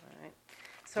one. All right?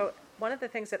 So one of the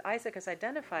things that Isaac is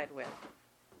identified with,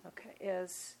 okay,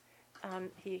 is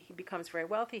he becomes very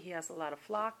wealthy. He has a lot of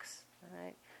flocks. All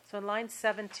right? So in line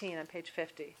 17 on page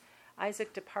 50,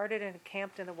 Isaac departed and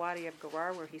camped in the Wadi of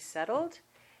Gerar where he settled.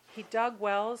 He dug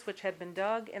wells which had been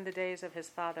dug in the days of his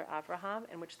father Abraham,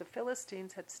 and which the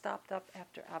Philistines had stopped up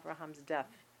after Abraham's death.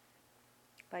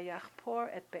 Vayachpor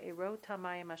et be'erot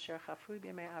hamayim asher chafru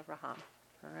b'yemei Abraham.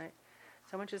 All right.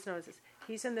 Someone just notices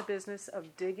he's in the business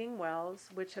of digging wells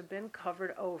which have been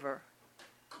covered over.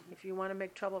 If you want to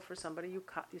make trouble for somebody, you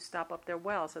stop up their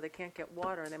well so they can't get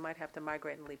water, and they might have to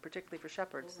migrate and leave. Particularly for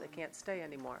shepherds, they can't stay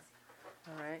anymore.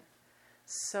 All right.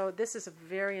 So this is a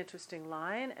very interesting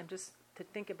line, and just to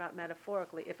think about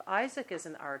metaphorically, if Isaac is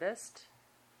an artist,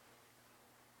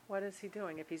 what is he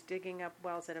doing if he's digging up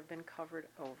wells that have been covered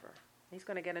over? He's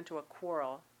going to get into a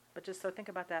quarrel, but just so think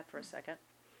about that for a second.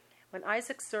 When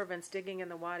Isaac's servants digging in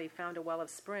the wadi found a well of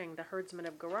spring, the herdsmen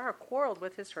of Gerar quarreled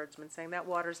with his herdsmen, saying, that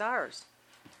water's ours.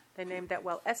 They named that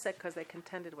well Esek because they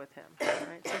contended with him.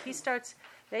 Right? So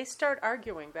they start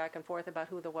arguing back and forth about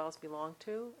who the wells belong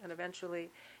to, and eventually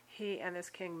he and this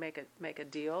king make a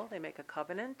deal. They make a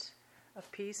covenant of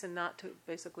peace and not to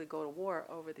basically go to war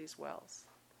over these wells.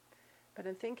 But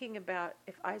in thinking about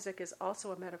if Isaac is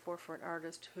also a metaphor for an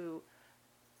artist who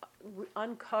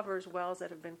uncovers wells that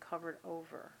have been covered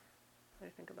over, what do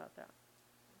you think about that?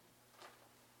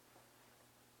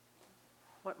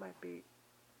 What might be?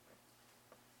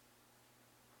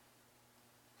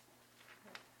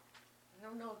 I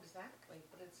don't know exactly,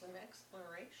 but it's an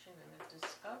exploration and a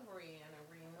discovery and a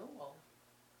renewal.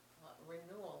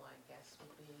 Renewal, I guess,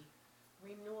 would be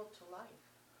renewal to life.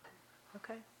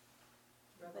 Okay.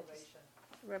 Revelation.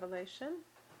 Revelation.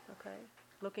 Okay.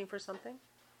 Looking for something.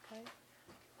 Okay.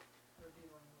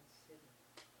 Revealing what's hidden.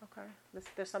 Okay.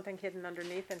 There's something hidden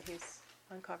underneath, and he's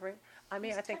uncovering. I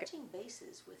mean, He's I think. touching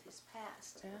bases with his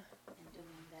past and doing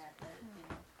that.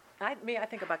 I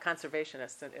think about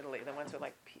conservationists in Italy, the ones who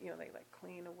they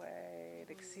clean away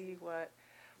to see what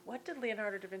did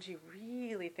Leonardo da Vinci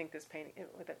really think this painting.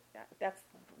 That's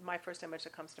my first image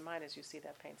that comes to mind as you see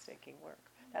that painstaking work.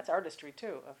 That's artistry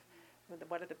too. Of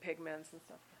what are the pigments and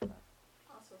stuff like that.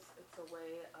 Also, it's a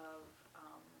way of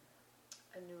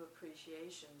a new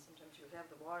appreciation. Sometimes you have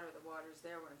the water's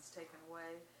there when it's taken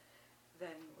away.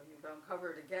 Then when you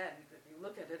uncover it again, you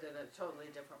look at it in a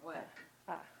totally different way.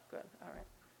 Good. All right.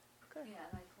 Good. Yeah,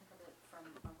 and I think of it from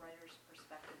a writer's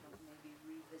perspective of maybe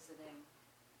revisiting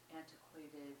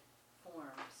antiquated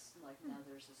forms. Like now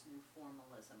there's this new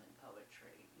formalism in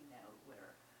poetry,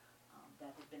 where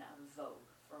that had been out of vogue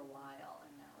for a while,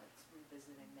 and now it's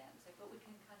revisiting that. It's like, but we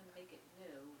can kind of make it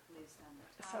new based on the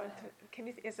topic.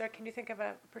 So, can you think of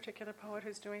a particular poet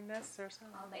who's doing this or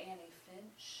something? Annie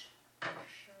Finch, for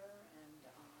sure, and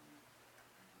I don't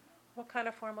know. What kind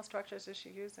of formal structures is she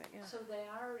using? Yeah. So they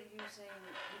are using,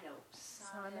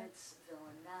 sonnets,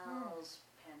 villanelles,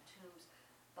 pantoums,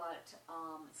 but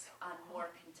on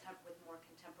with more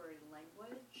contemporary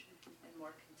language and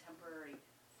more contemporary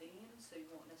themes. So you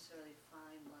won't necessarily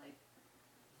find like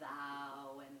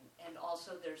thou and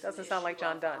also there's doesn't sound like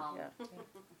John Donne.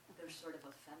 There's sort of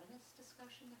a feminist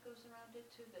discussion that goes around it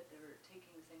too. That they're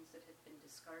taking things that had been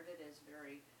discarded as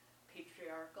very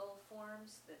patriarchal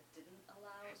forms that didn't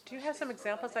allow as Do you much have some space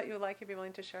for examples that women. you'd be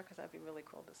willing to share? Because that'd be really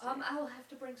cool to see. I'll have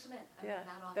to bring some in. Yeah,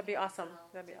 not that'd be offhand, awesome.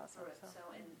 but I'll That'd be dig awesome, through it. so.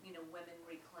 And women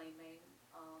reclaiming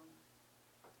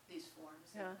these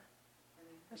forms. Yeah. I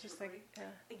Would just you think,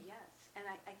 agree? Yes, and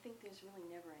I think there's really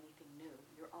never anything new.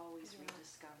 You're always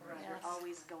rediscovering. Right. You're Yes.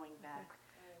 always going back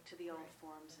to the old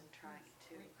forms and trying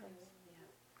to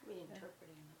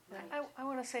Reinterpreting them. I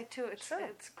want to say too, Sure.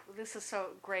 this is so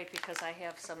great because I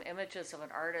have some images of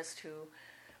an artist who,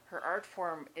 her art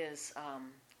form is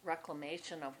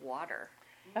reclamation of water,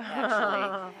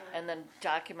 actually, and then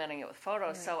documenting it with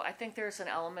photos. So I think there's an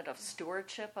element of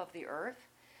stewardship of the earth,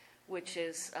 which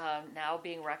is now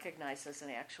being recognized as an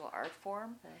actual art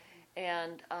form.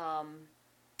 And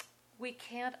we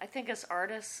can't, I think as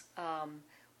artists,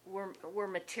 we're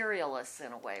materialists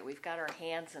in a way. We've got our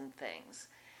hands in things.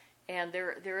 And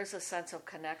there is a sense of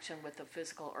connection with the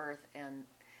physical earth and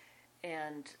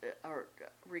a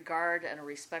regard and a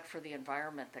respect for the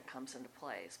environment that comes into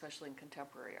play, especially in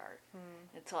contemporary art.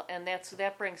 It's all, and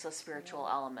that brings a spiritual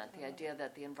element, the idea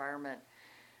that the environment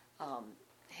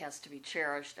has to be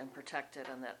cherished and protected,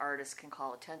 and that artists can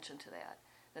call attention to that.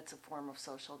 That's a form of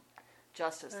social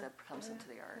justice that comes into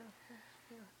the art.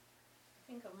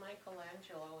 Think of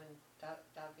Michelangelo and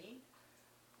David,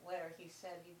 where he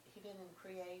said he didn't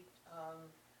create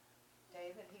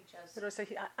David, he just... But also,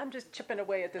 I'm just chipping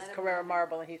away at this Carrara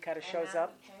marble, and he kind of shows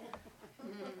up.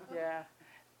 Yeah.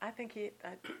 I think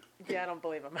I don't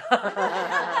believe him.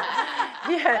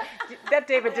 Yeah, that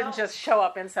David didn't just show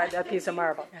up inside that piece of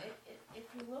marble. If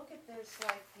you look at this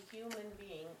like the human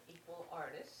being, equal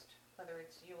artist, whether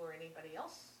it's you or anybody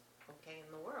else,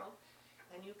 in the world,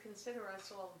 and you consider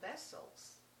us all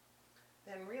vessels,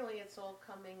 then really it's all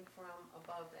coming from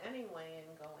above anyway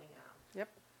and going out. Yep.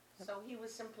 So he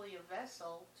was simply a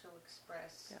vessel to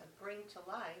express, bring to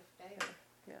life David.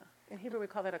 Yeah. In Hebrew, we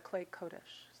call that a clay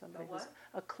kodesh. Somebody A what?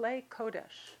 A clay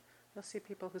kodesh. You'll see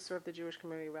people who serve the Jewish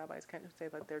community, rabbis, kind of say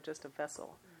that they're just a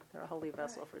vessel. They're a holy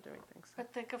vessel for doing things.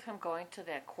 But think of him going to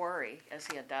that quarry, as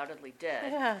he undoubtedly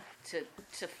did, Yeah.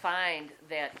 to find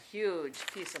that huge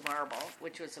piece of marble,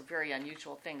 which was a very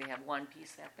unusual thing to have one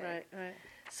piece that big. Right.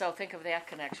 So think of that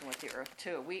connection with the earth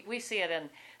too. We see it in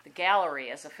the gallery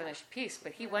as a finished piece,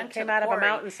 but he went to came the out of a quarry,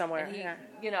 mountain somewhere, and he,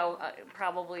 yeah.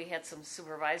 probably had some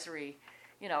supervisory,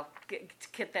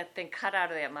 get that thing cut out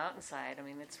of that mountainside. I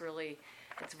mean, it's very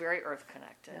earth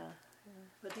connected. Yeah.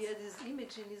 But he had his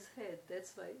image in his head.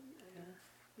 That's why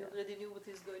he already knew what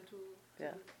he's going to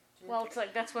Yeah. do. Well, it's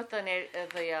like that's what the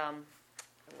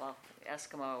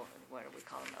Eskimo, what do we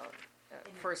call them?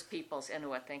 First Peoples,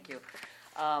 Inuit. Thank you.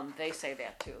 They say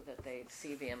that too, that they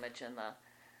see the image in the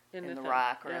thing,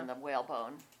 rock or yeah. in the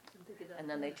whalebone, Take it out. and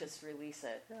then they just release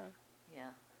it. Yeah.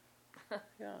 Yeah.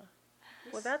 Yeah.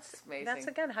 Well, that's amazing.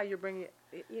 again how you bring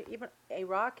even a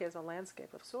rock is a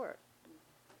landscape of sort.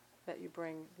 that you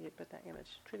bring with that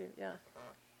image. Trudy, yeah.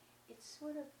 It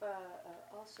sort of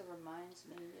also reminds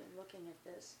me, looking at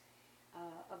this,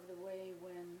 of the way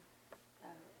when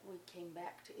we came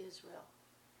back to Israel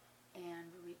and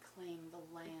reclaimed the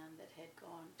land that had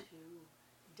gone to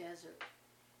desert,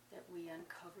 that we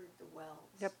uncovered the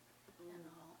wells. Yep. And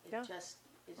all. Yeah. It just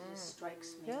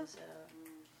strikes me as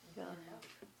a, Yeah.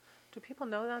 Do people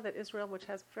know now that Israel, which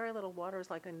has very little water, is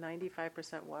like a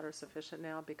 95% water sufficient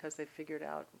now because they figured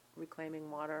out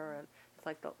reclaiming water, and it's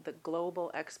like the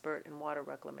global expert in water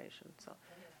reclamation. So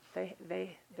they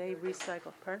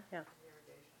recycle. Pardon? Yeah.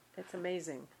 It's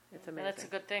amazing. It's amazing. And that's a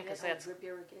good thing because that's drip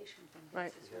irrigation thing.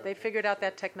 right. They figured out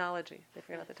that technology. They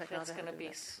figured out the technology. That's going to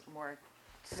be More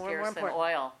more scarce than important.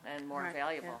 oil and more Right.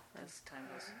 valuable Yeah. as time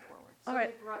goes forward. So All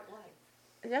right. they brought life.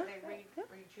 Yeah. They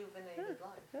rejuvenated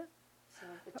life. Yeah. So,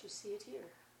 but you see it here.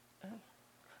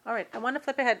 All right. I want to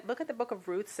flip ahead. Look at the book of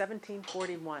Ruth,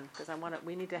 1741, because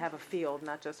we need to have a field,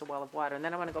 not just a well of water. And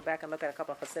then I want to go back and look at a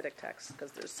couple of Hasidic texts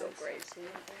because they're so great.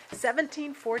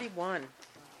 1741.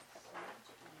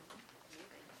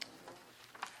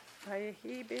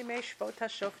 Vayehi b'mei shvot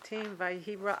hashoftim,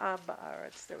 vayehi ra'a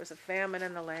ba'aretz. There was a famine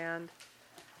in the land.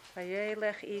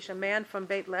 Vayelech ish, a man from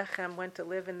Beit Lechem, went to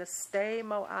live in the stay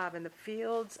Moab, in the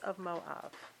fields of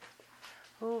Moab.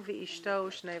 Hu v'ishto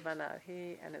shnei banav,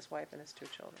 he and his wife and his two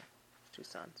children, his two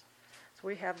sons. So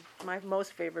we have my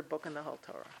most favorite book in the whole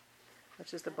Torah,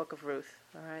 which is the book of Ruth.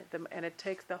 All right, and it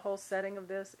takes the whole setting of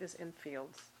this is in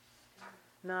fields.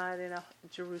 Not in a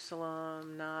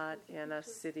Jerusalem, not in a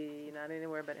city, not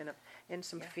anywhere, but in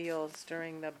some fields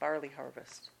during the barley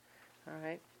harvest. All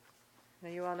right. Now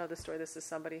you all know the story. This is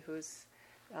somebody who's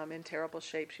in terrible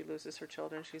shape. She loses her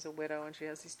children. She's a widow, and she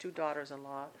has these two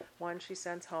daughters-in-law. One she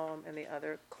sends home, and the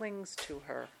other clings to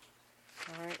her.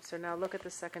 All right. So now look at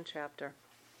the second chapter.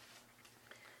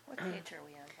 What page are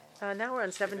we on? Now we're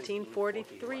on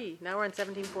 1743. Now we're on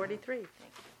 1743. Thank you.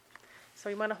 So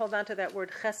you want to hold on to that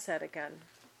word chesed again.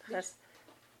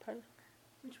 Pardon?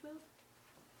 Which will?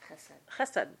 Chesed.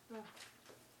 Chesed. Oh.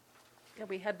 Yeah,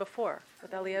 we had before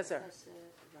with Eliezer.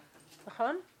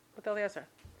 With Eliezer.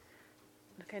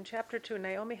 Okay, in chapter 2,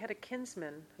 Naomi had a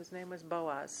kinsman whose name was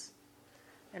Boaz.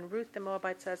 And Ruth the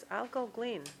Moabite says, I'll go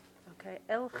glean. Okay.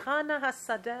 Elchana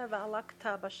hasadeh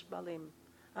va'alakta bashbalim.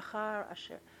 Achar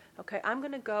asher. Okay, I'll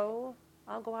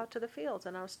go out to the fields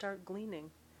and I'll start gleaning.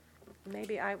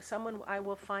 Maybe I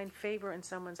will find favor in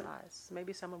someone's eyes.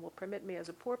 Maybe someone will permit me as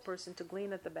a poor person to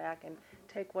glean at the back and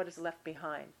take what is left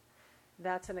behind.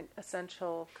 That's an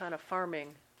essential kind of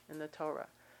farming in the Torah.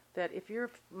 That if you're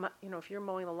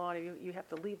mowing the lawn, you have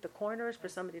to leave the corners for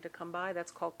somebody to come by.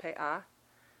 That's called pe'ah,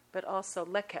 but also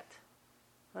leket,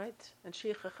 right? And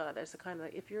shichacha. There's a kind of,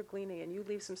 if you're gleaning and you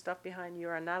leave some stuff behind, you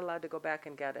are not allowed to go back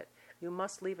and get it. You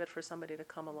must leave it for somebody to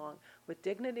come along with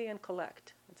dignity and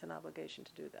collect. It's an obligation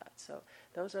to do that. So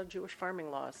those are Jewish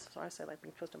farming laws. So I say, like,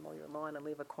 you're supposed to mow your lawn and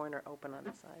leave a corner open on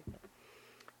the side.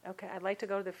 Okay, I'd like to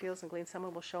go to the fields and glean.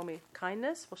 Someone will show me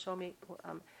kindness. Will show me.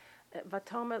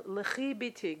 Vatome lechi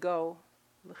biti, go,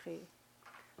 lechi.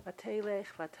 Vatelech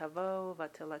vatavo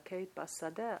vatelaket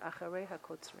basadeh acharei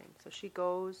hakotzrim. So she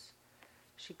goes,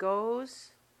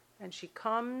 and she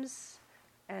comes,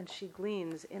 and she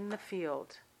gleans in the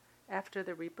field after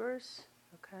the reapers.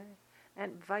 Okay,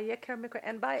 and vayeker mikra,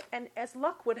 and as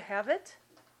luck would have it,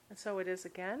 and so it is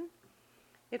again.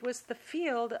 It was the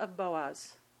field of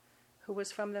Boaz, who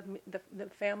was from the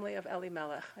family of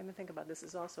Elimelech. I mean, think about this.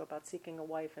 Is also about seeking a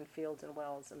wife in fields and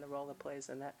wells and the role it plays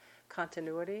in that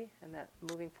continuity and that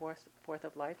moving forth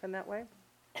of life in that way.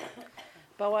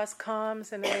 Boaz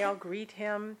comes and they all greet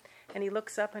him, and he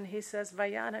looks up and he says,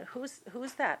 Vayana, who's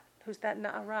that? Who's that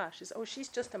Na'ara? She says, oh, she's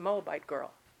just a Moabite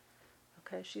girl.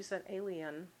 Okay, she's an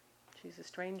alien. She's a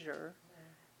stranger.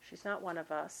 She's not one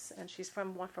of us, and she's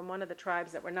from one of the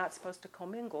tribes that we're not supposed to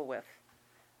commingle with.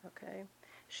 Okay.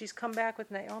 She's come back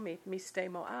with Naomi, Mistei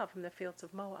Moab, from the fields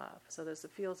of Moab. So there's the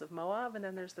fields of Moab, and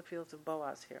then there's the fields of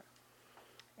Boaz here.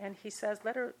 And he says,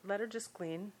 let her just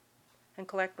glean and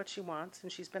collect what she wants.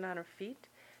 And she's been on her feet,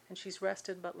 and she's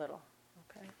rested but little.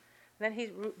 Okay. And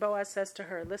then Boaz says to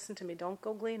her, listen to me, don't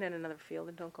go glean in another field,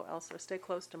 and don't go elsewhere. Stay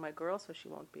close to my girl so she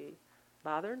won't be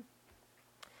bothered.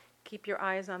 Keep your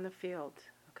eyes on the field.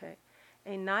 Okay.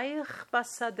 Einayich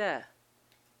basadeh.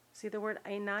 See the word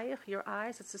einayich, your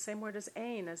eyes? It's the same word as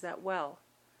ein, as that well.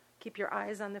 Keep your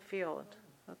eyes on the field.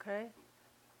 Okay?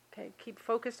 Okay, keep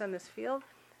focused on this field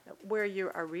where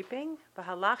you are reaping.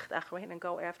 V'halacht achrein, and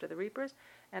go after the reapers.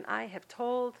 And I have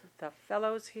told the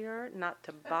fellows here not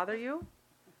to bother you.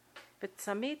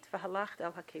 V'tzamit v'halacht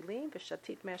el hakelim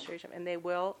v'shatit me'asher yishem. And they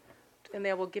will and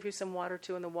they will give you some water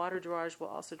too, and the water drawers will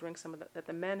also drink some of that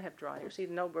the men have drawn. You see,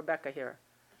 no Rebecca here.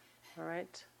 All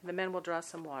right? The men will draw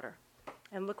some water.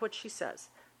 And look what she says.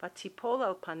 Vatipol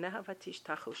al paneha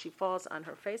vatishtachu. She falls on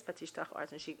her face, vatishtachu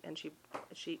arts, and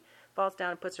she falls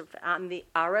down and puts her on the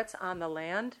aretz, on the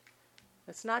land.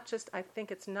 It's not just, I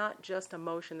think it's not just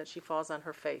emotion that she falls on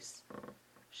her face.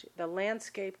 The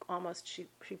landscape almost, she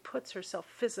puts herself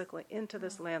physically into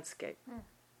this landscape.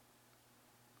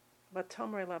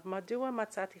 Vatomre lav madua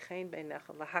matzati chen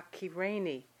beinecha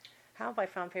lahakireni. How have I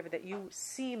found favor that you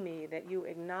see me, that you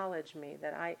acknowledge me,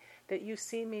 that you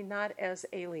see me not as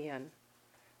alien.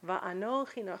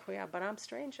 Va'anochi nochriya, but I'm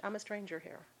strange. I'm a stranger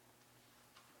here.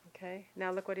 Okay.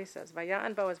 Now look what he says.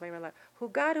 Vaya'an Boaz vayimela.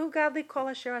 Hugad li kol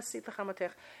asher asit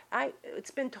l'chamotech.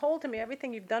 It's been told to me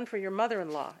everything you've done for your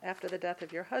mother-in-law after the death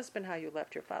of your husband, how you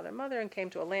left your father and mother and came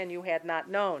to a land you had not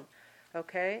known.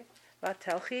 Okay.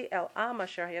 Vatelchi el am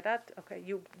asher yadat. Okay.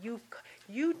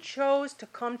 You chose to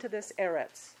come to this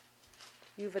eretz.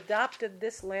 You've adopted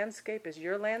this landscape as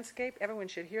your landscape. Everyone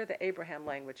should hear the Abraham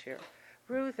language here.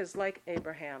 Ruth is like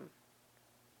Abraham.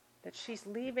 That she's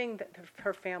leaving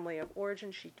her family of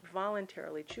origin. She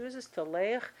voluntarily chooses to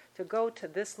leich, to go to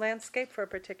this landscape for a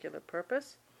particular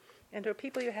purpose, and to a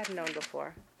people you hadn't known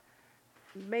before.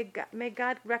 May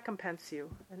God recompense you.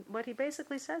 And what he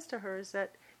basically says to her is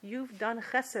that you've done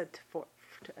chesed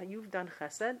you've done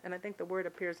chesed, and I think the word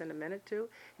appears in a minute too.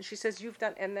 And she says you've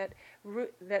done, and that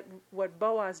what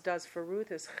Boaz does for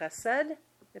Ruth is chesed.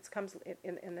 It comes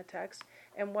in the text,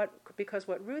 and because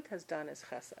what Ruth has done is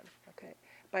chesed. Okay,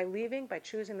 by leaving, by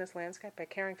choosing this landscape, by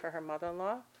caring for her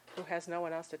mother-in-law, who has no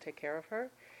one else to take care of her,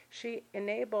 she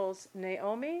enables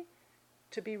Naomi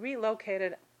to be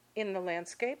relocated in the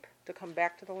landscape, to come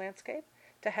back to the landscape,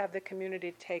 to have the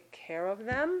community take care of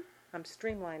them. I'm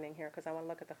streamlining here because I want to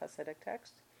look at the Hasidic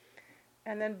text.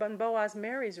 And then Boaz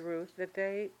marries Ruth, that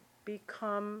they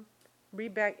become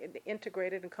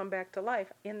integrated and come back to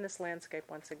life in this landscape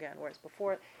once again. Whereas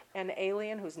before, an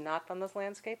alien who's not from this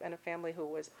landscape and a family who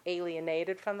was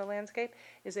alienated from the landscape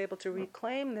is able to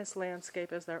reclaim this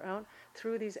landscape as their own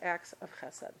through these acts of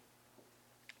chesed.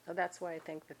 So that's why I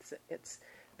think that it's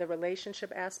the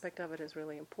relationship aspect of it is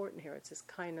really important here. It's this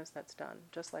kindness that's done,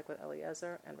 just like with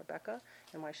Eliezer and Rebecca,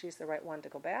 and why she's the right one to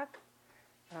go back.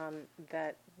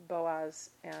 That Boaz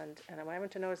and what I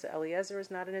want to know is that Eliezer is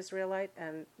not an Israelite,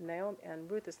 and Naomi and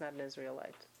Ruth is not an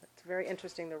Israelite. It's very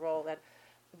interesting the role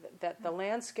that the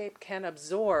landscape can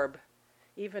absorb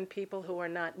even people who are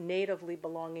not natively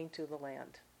belonging to the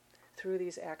land through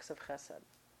these acts of chesed.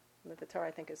 That the Torah,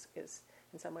 I think, is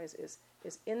in some ways is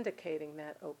indicating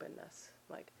that openness.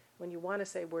 Like when you want to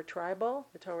say we're tribal,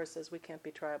 the Torah says we can't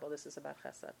be tribal. This is about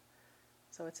chesed.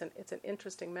 So it's an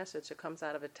interesting message that comes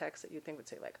out of a text that you think would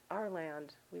say like our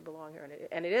land, we belong here,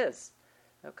 and it is,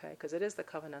 okay, because it is the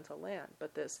covenantal land.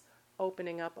 But this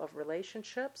opening up of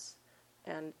relationships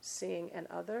and seeing an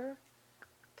other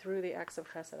through the acts of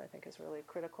chesed, I think, is really a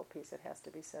critical piece that has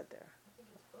to be said there. I think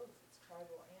it's both. It's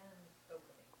tribal and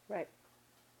opening. Right.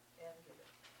 And giving.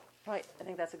 Right, I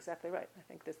think that's exactly right. I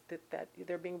think that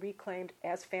they're being reclaimed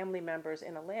as family members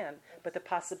in a land, but the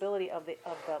possibility of the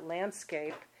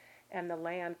landscape and the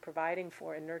land providing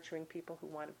for and nurturing people who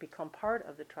want to become part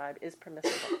of the tribe is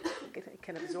permissible. It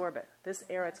can absorb it. This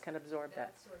eretz can absorb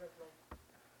that. That's sort of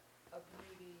like a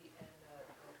beauty and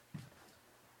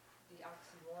the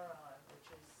oxymoron,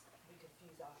 which is we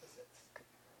confuse opposites.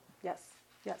 Yes.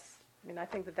 I mean, I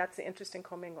think that's the interesting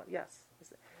commingling. Yes.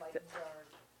 Lightens our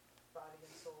body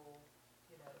and soul.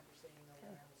 You're saying the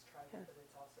land is tribal, but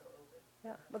it's also open.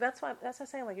 Yeah, well, that's what I'm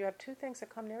saying. Like you have two things that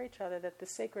come near each other, that the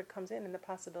sacred comes in, and the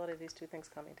possibility of these two things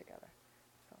coming together.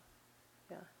 So,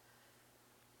 yeah.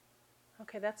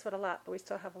 Okay, that's what a lot, but we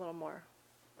still have a little more.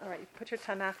 All right, you put your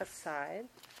Tanakh aside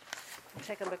and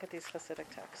take a look at these Hasidic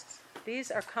texts. These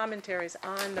are commentaries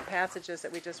on the passages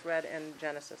that we just read in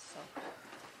Genesis. So.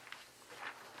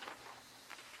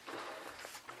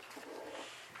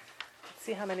 Let's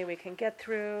see how many we can get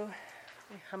through.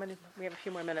 How many? We have a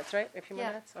few more minutes, right? A few more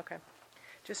minutes? Okay.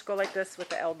 Just go like this with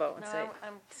the elbow and say.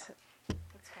 That's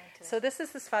fine today. So this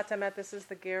is the Sfat Emet. This is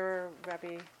the Ger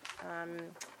Rebbe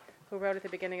who wrote at the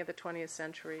beginning of the 20th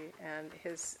century, and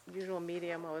his usual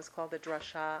medium was called the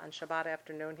drasha. On Shabbat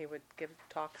afternoon, he would give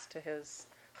talks to his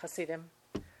Hasidim.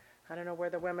 I don't know where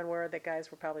the women were. The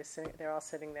guys were probably sitting. They're all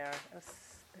sitting there.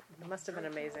 It must have been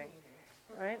amazing,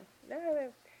 right?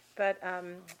 But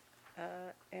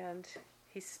and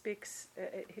he speaks.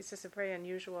 He's just a very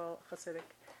unusual Hasidic.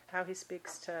 How he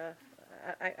speaks to,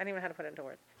 I don't even know how to put it into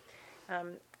words.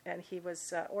 And he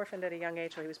was orphaned at a young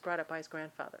age, so he was brought up by his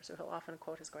grandfather, so he'll often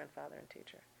quote his grandfather and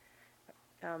teacher.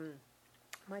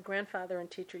 My grandfather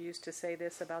and teacher used to say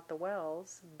this about the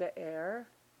wells, be'er,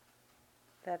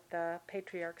 that the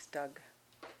patriarchs dug.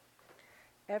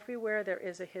 Everywhere there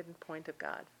is a hidden point of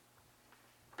God.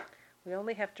 We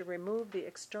only have to remove the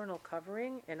external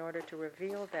covering in order to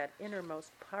reveal that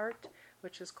innermost part,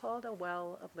 which is called a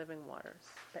well of living waters.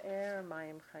 Be'er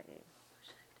mayim chayim.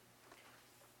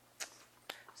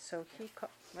 So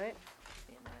right?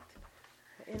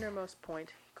 The innermost point,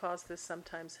 he calls this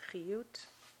sometimes chiyut.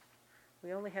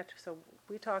 We only have to, so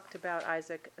we talked about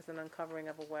Isaac as an uncovering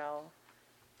of a well,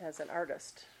 as an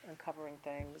artist, uncovering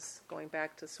things, going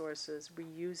back to sources,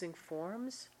 reusing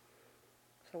forms.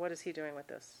 So what is he doing with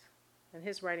this? And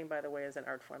his writing, by the way, is an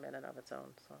art form in and of its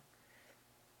own. So,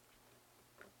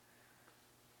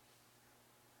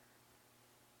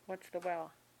 what's the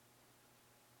well?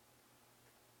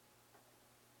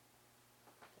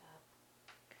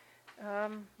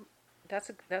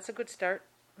 That's a good start.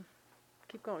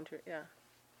 Keep going, Trudy. Yeah.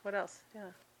 What else?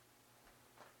 Yeah.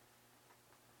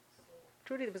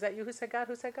 Trudy, was that you who said God?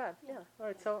 Who said God? Yeah. All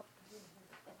right. So,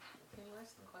 Can you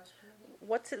ask the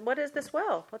question? what is this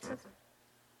well?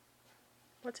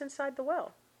 What's inside the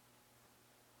well?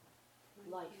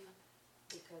 Life,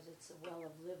 because it's a well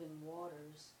of living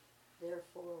waters.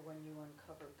 Therefore, when you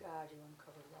uncover God, you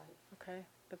uncover life. Okay,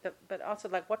 but also,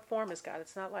 like, what form is God?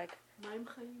 It's not like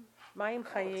Mayim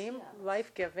Chayim,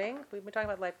 life-giving. We've been talking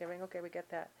about life-giving. Okay, we get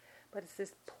that. But it's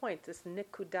this point, this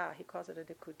nikudah. He calls it a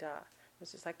nikudah.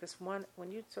 It's just like this one.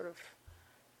 When you sort of,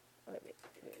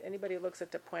 anybody who looks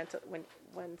at the point,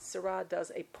 when Sirah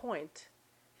does a point,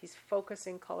 he's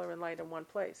focusing color and light in one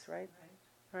place, right?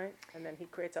 Right? And then he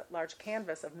creates a large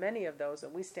canvas of many of those,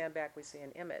 and we stand back, we see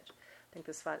an image. I think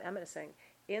the Sfat Emet is saying,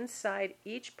 inside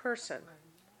each person,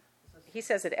 he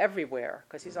says it everywhere,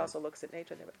 because he also looks at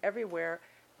nature, but everywhere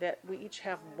that we each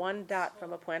have one dot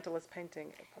from a pointillist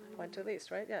painting,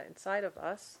 pointillist, right? Yeah, inside of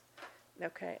us.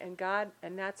 Okay, and God,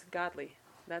 and that's godly.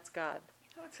 That's God.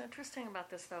 What's interesting about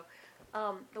this, though,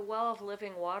 the well of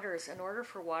living waters, in order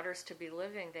for waters to be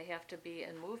living, they have to be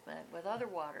in movement with other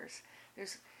waters.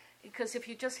 Because if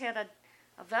you just had a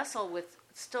vessel with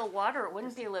still water, it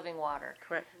wouldn't be living water.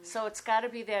 Correct. So it's got to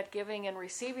be that giving and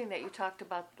receiving that you talked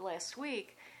about last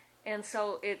week. And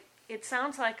so it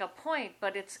sounds like a point,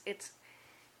 but it's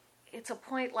a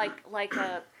point like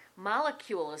a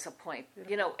molecule is a point,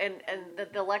 and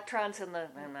the electrons and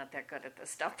I'm not that good at this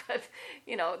stuff, but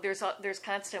there's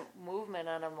constant movement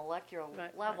on a molecular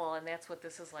level, and that's what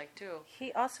this is like too.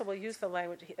 He also will use the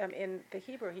language in the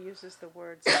Hebrew. He uses the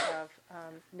words of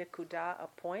nikudah, a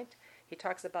point. He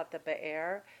talks about the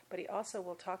be'er, but he also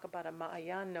will talk about a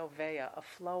ma'ayan novea, a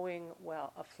flowing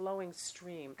well, a flowing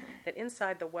stream. That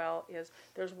inside the well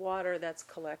there's water that's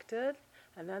collected,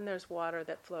 and then there's water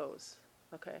that flows.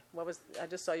 Okay, I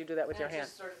just saw you do that with your hand.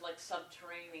 Just sort of like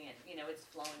subterranean, it's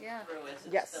flowing through as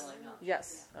it's yes. filling up.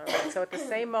 Yes. All right. So at the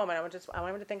same moment, I want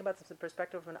him to think about this from the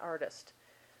perspective of an artist.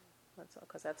 That's all,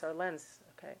 because that's our lens.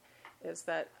 Okay, is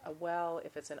that a well?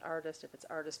 If it's an artist, if it's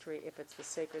artistry, if it's the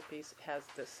sacred piece, has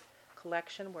this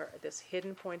collection where this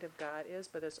hidden point of God is,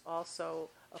 but there's also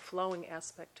a flowing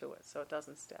aspect to it, so it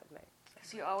doesn't stagnate.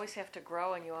 So you always have to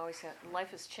grow, and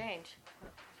life has changed.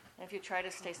 And if you try to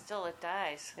stay still, it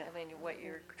dies. Yeah. I mean, what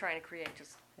you're trying to create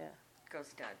just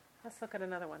goes dead. Let's look at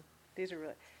another one. These are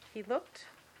really... He looked...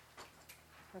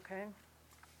 Okay.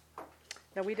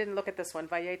 Now, we didn't look at this one,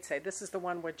 Vayetze. This is the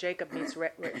one where Jacob meets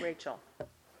Rachel.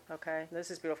 Okay?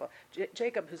 This is beautiful.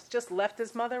 Jacob, who's just left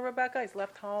his mother, Rebecca, he's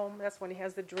left home. That's when he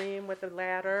has the dream with the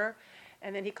ladder.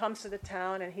 And then he comes to the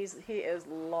town, and he is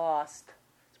lost.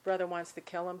 His brother wants to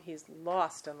kill him. He's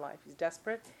lost in life. He's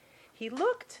desperate. He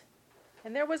looked...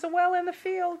 And there was a well in the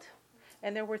field,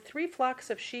 and there were 3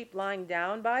 flocks of sheep lying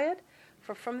down by it.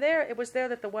 From there, it was there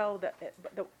that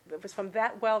it was from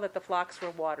that well that the flocks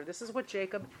were watered. This is what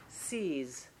Jacob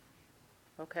sees.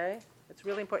 Okay? It's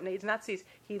really important. He did not sees.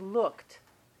 He looked.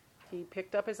 He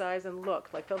picked up his eyes and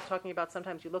looked. Like Phil's talking about,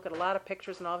 sometimes you look at a lot of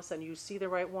pictures and all of a sudden you see the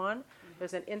right one. Mm-hmm.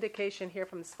 There's an indication here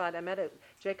from the Sfat Emet.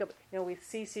 Jacob, we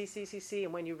see,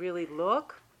 and when you really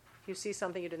look, you see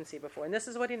something you didn't see before. And this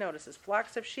is what he notices.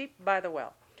 Flocks of sheep by the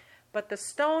well. But the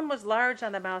stone was large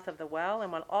on the mouth of the well,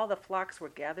 and when all the flocks were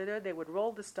gathered there, they would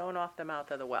roll the stone off the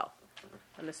mouth of the well.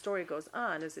 And the story goes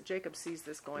on, is that Jacob sees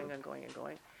this going and going and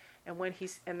going.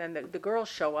 And then the girls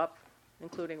show up,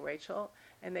 including Rachel,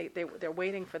 and they're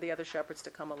waiting for the other shepherds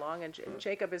to come along, and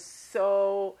Jacob is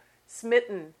so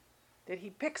smitten that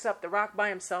he picks up the rock by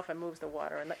himself and moves the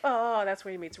water, and that's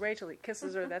where he meets Rachel. He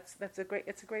kisses her. It's a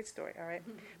great story. All right,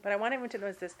 but I want everyone to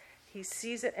know this: he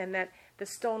sees it, and that the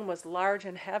stone was large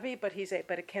and heavy, but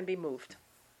it can be moved.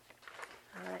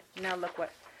 All right, now look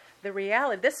what the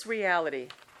reality. This reality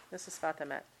This is Sfat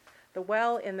Emet. The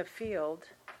well in the field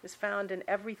is found in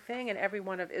everything and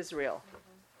everyone of Israel.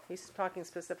 He's talking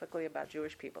specifically about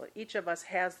Jewish people. Each of us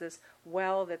has this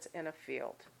well that's in a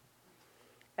field.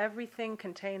 Everything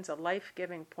contains a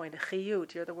life-giving point, a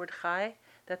chiyut. You hear the word chai?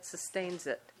 That sustains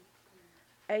it.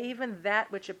 Even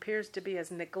that which appears to be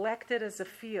as neglected as a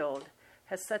field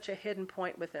has such a hidden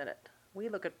point within it. We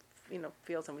look at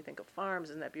fields and we think of farms,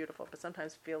 isn't that beautiful? But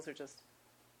sometimes fields are just,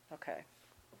 okay.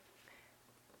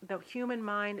 The human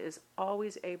mind is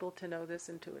always able to know this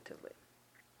intuitively.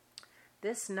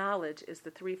 This knowledge is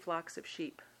the 3 flocks of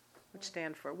sheep, which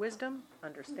stand for wisdom,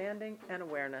 understanding, and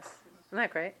awareness. Isn't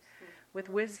that great? With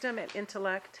wisdom and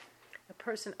intellect, a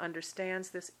person understands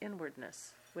this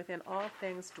inwardness. Within all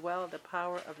things dwell the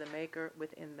power of the maker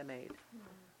within the made.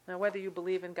 Now, whether you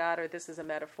believe in God or this is a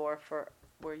metaphor for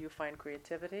where you find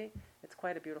creativity, it's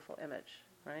quite a beautiful image,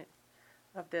 right?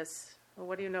 Of this. Well,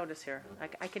 what do you notice here?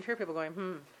 I can hear people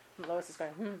going, Lois is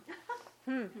going,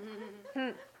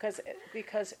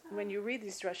 Because when you read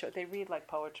these drashot, they read like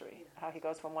poetry, how he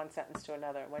goes from one sentence to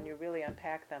another. When you really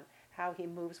unpack them, how he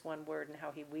moves one word and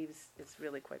how he weaves, it's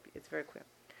very clear.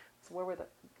 So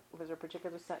was there a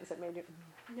particular sentence that made you...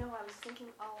 No, I was thinking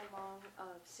all along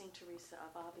of St. Teresa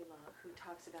of Avila, who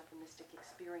talks about the mystic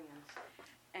experience.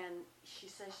 And she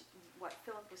says what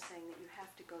Philip was saying, that you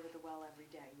have to go to the well every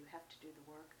day. You have to do the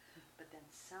work. But then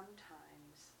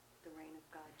sometimes the rain of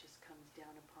God just comes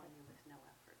down upon you with no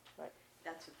effort. Right.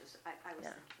 That's what this... I was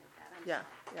thinking of that.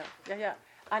 Yeah.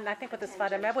 And I think what the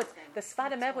Sfat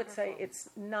Emet would say, it's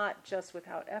not just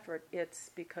without effort. It's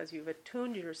because you've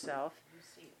attuned yourself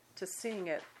to seeing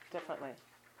it differently.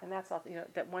 And that's all,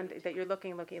 that one day that you're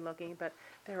looking, but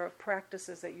there are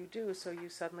practices that you do so you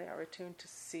suddenly are attuned to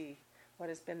see what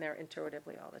has been there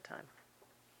intuitively all the time.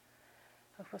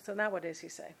 So now what does he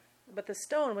say? But the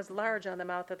stone was large on the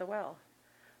mouth of the well.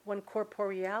 When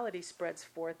corporeality spreads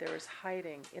forth, there is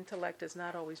hiding. Intellect is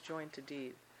not always joined to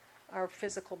deed. Our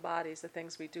physical bodies, the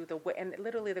things we do, and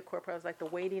literally the corporeal is like the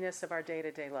weightiness of our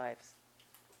day-to-day lives.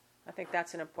 I think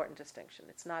that's an important distinction.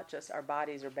 It's not just our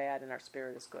bodies are bad and our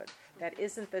spirit is good. That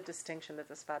isn't the distinction that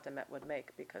the Sfat Emet would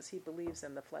make, because he believes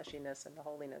in the fleshiness and the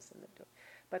holiness and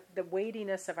but the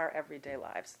weightiness of our everyday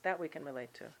lives, that we can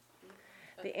relate to.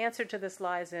 The answer to this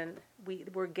lies in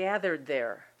we're gathered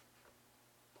there.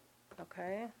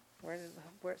 Okay? Where's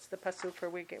the pasuk for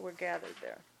we're gathered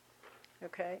there?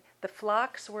 Okay? The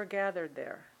flocks were gathered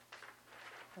there.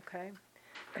 Okay?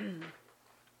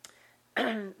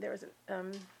 There is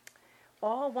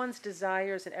all one's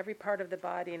desires in every part of the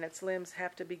body and its limbs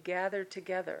have to be gathered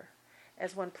together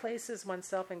as one places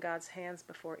oneself in God's hands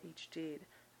before each deed.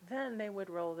 Then they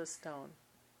would roll the stone.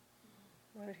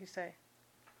 What did he say?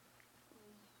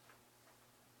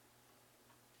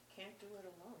 Can't do it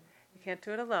alone. You can't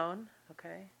do it alone,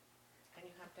 okay? And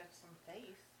you have to have some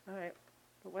faith. All right.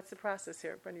 But what's the process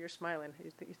here? Brenda, you're smiling.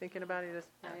 You thinking about it?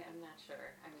 I'm not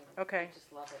sure. I mean, okay. I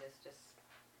just love it. It's just...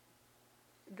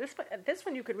 This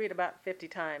one you could read about 50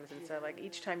 times, and so like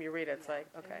each time you read it, it's like,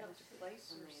 okay.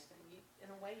 In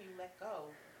a way, you let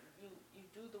go. You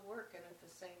do the work, and at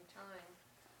the same time,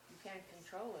 you can't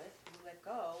control it. You let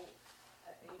go,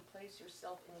 and you place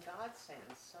yourself in God's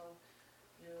hands. So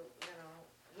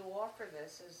you offer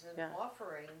this as an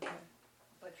offering,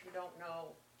 but you don't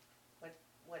know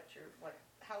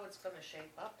how it's going to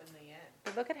shape up in the end.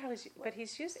 But look at how he's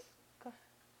using.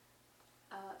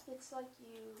 It's like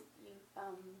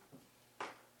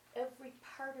every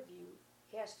part of you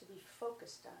has to be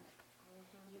focused on it.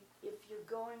 Mm-hmm. If you're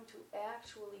going to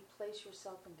actually place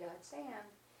yourself in God's hand,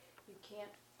 you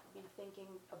can't be thinking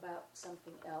about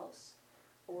something else,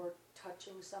 or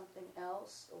touching something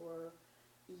else, or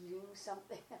eating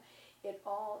something.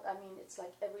 It's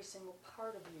like every single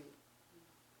part of you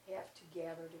have to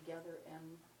gather together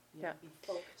and be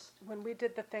focused. When we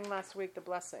did the thing last week, the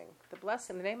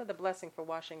name of the blessing for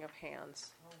washing of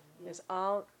hands is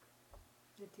all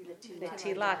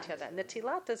netilat.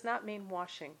 Netilat does not mean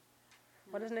washing.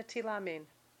 What does netilah mean?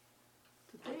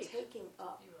 Taking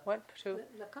up. What?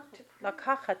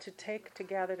 Lakacha, to take, to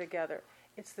gather together.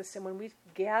 It's the same. When we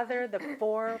gather the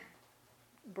 4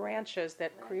 branches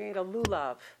that create a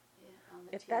lulav,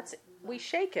 we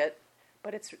shake it,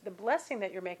 but it's the blessing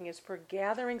that you're making is for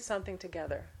gathering something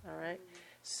together. All right.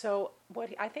 So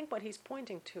I think what he's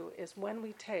pointing to is when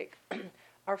we take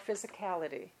our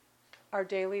physicality, our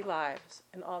daily lives,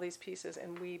 and all these pieces,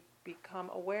 and we become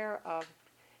aware of,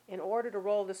 in order to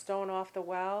roll the stone off the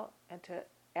well and to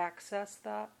access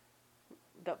the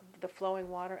flowing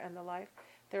water and the life,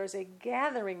 there is a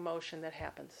gathering motion that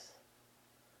happens.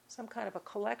 Some kind of a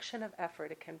collection of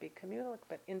effort. It can be communal,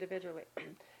 but individually.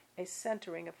 a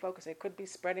centering, a focusing. It could be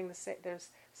spreading there's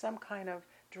some kind of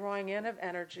drawing in of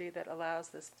energy that allows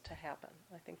this to happen.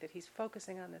 I think that he's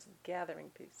focusing on this gathering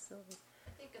piece. Sylvie?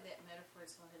 I think of that metaphor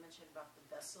someone had mentioned about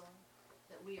the vessel,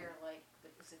 that we are like,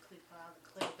 is it klipa,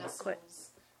 the clay vessels,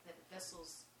 that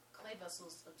vessels, clay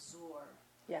vessels absorb.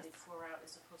 Yes. They pour out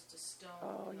as opposed to stone.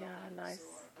 Oh, yeah, nice.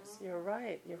 You're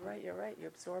right. You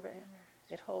absorb it.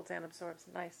 It holds and absorbs.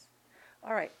 Nice.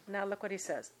 All right, now look what he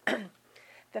says.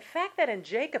 The fact that in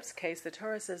Jacob's case, the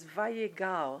Torah says,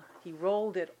 Vayigal, he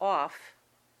rolled it off.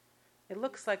 It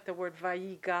looks like the word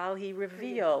Vayigal, he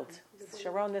revealed.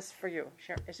 Sharon, this is for you.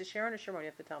 Is it Sharon or Sharon? You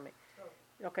have to tell me.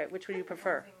 Okay, which would you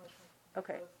prefer?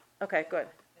 Okay, good.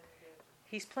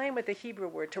 He's playing with the Hebrew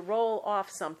word. To roll off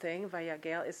something,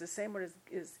 Vayagal, is the same word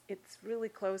as it's really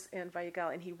close in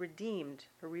Vayigal, and he redeemed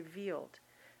or revealed.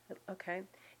 Okay?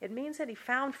 It means that he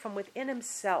found from within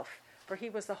himself, for he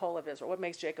was the whole of Israel. What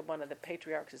makes Jacob one of the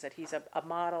patriarchs is that he's a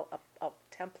model, a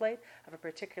template of a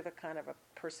particular kind of a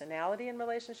personality in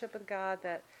relationship with God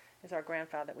that is our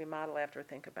grandfather that we model after or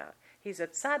think about. He's a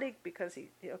tzaddik because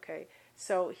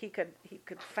so he could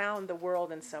found the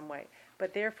world in some way,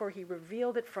 but therefore he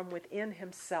revealed it from within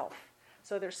himself.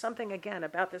 So there's something again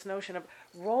about this notion of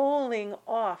rolling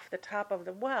off the top of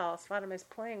the well. Svatama is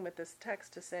playing with this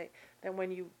text to say that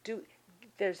when you do,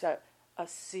 there's a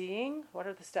seeing. What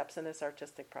are the steps in this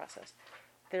artistic process?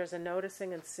 There's a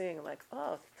noticing and seeing, like,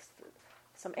 oh,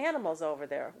 some animals over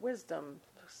there, wisdom,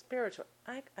 spiritual.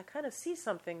 I kind of see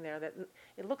something there that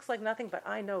it looks like nothing, but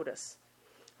I notice.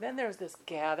 Then there's this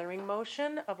gathering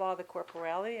motion of all the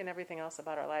corporality and everything else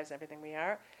about our lives, everything we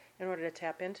are, in order to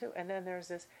tap into. And then there's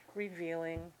this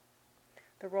revealing,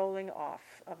 the rolling off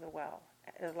of the well.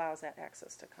 It allows that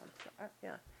access to come. So,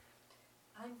 yeah.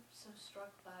 I'm so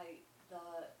struck by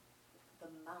the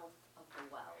mouth of the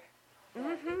well.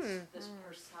 That it's this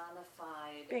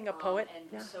personified, being a poet,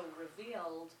 and so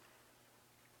revealed,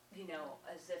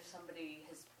 as if somebody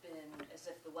has been, as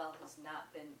if the well has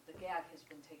not been, the gag has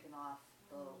been taken off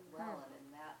the well, and in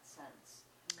that sense,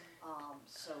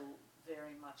 so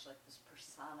very much like this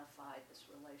personified, this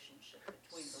relationship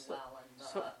between the well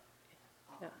and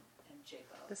and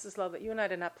Jacob. This is lovely. You and I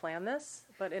did not plan this,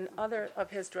 but in other of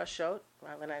his drashot,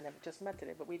 well, and I never just met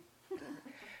today, but we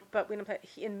didn't plan.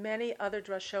 In many other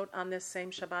drashot on this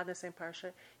same Shabbat, the same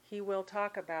parsha, he will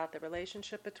talk about the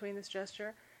relationship between this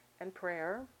gesture and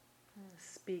prayer,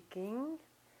 speaking,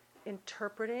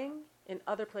 interpreting. In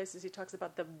other places, he talks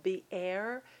about the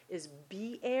be'er is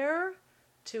be'er,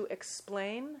 to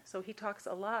explain. So he talks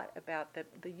a lot about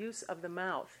the use of the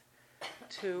mouth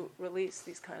to release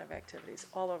these kind of activities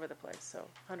all over the place. So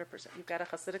 100%. You've got a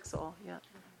Hasidic soul. Yeah.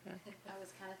 I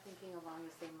was kind of thinking along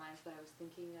the same lines, but I was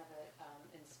thinking of it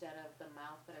instead of the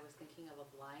mouth, but I was thinking of a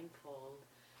blindfold,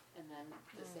 and then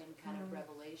the same kind of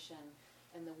revelation.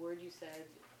 And the word you said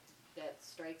that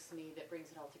strikes me, that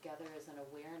brings it all together, is an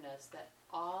awareness that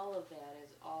all of that is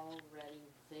already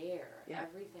there. Yeah.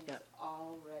 Everything is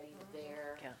already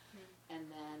there. Yeah. And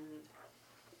then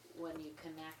when you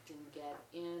connect and get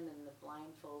in and the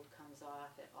blindfold comes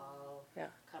off, it all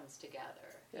comes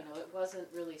together. Yeah. It wasn't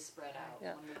really spread out.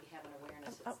 Yeah. When we have an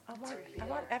awareness, I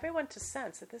want everyone to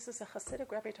sense that this is a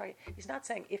Hasidic Rebbe talking. He's not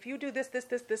saying, if you do this,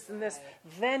 and this,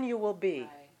 then you will be.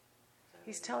 Right.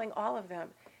 He's telling all of them,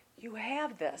 you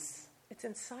have this. It's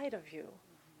inside of you.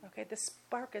 Okay, the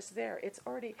spark is there. It's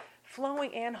already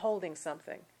flowing and holding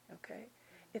something. Okay,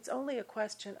 it's only a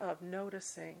question of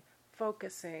noticing,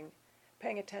 focusing,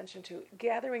 paying attention to,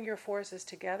 gathering your forces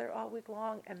together all week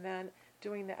long, and then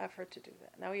doing the effort to do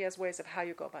that. Now he has ways of how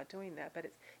you go about doing that,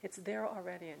 but it's there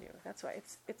already in you. That's why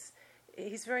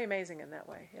he's very amazing in that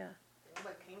way. Yeah.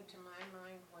 What came to my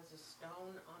mind was a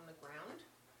stone on the ground,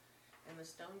 and the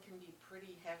stone can be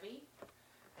pretty heavy,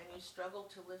 and you struggle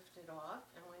to lift it off,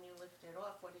 and when you lift it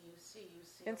off, what do you see? You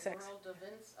see insects. A world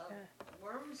of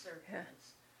worms or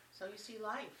things. So you see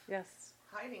life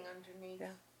hiding underneath.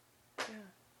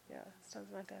 Yeah,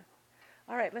 something like that.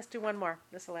 All right, let's do one more.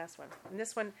 This is the last one. And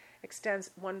this one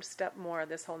extends one step more,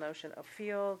 this whole notion of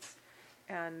fields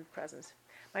and presence.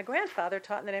 My grandfather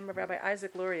taught in the name of Rabbi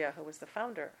Isaac Luria, who was the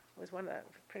founder, who was one of the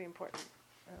pretty important,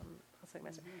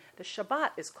 The Shabbat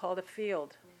is called a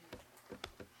field.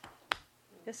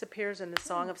 This appears in the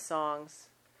Song of Songs.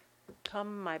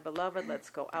 Come, my beloved, let's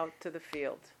go out to the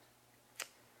field.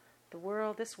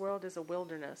 This world is a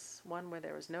wilderness, one where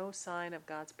there is no sign of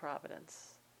God's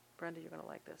providence. Brenda, you're going to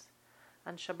like this.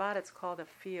 On Shabbat, it's called a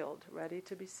field, ready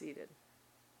to be seeded.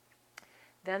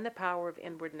 Then the power of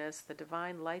inwardness, the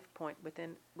divine life point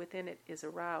within it is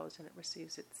aroused, and it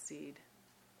receives its seed.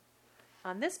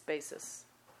 On this basis,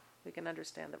 we can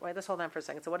understand that. Wait, let's hold on for a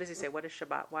second. So what does he say? What is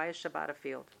Shabbat? Why is Shabbat a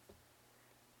field?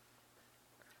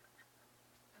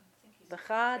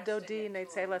 L'cha dodi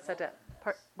netzeh l'sadeh.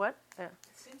 What? It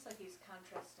seems like he's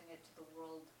contrasting it to the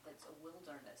world that's a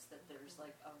wilderness, that there's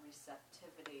like a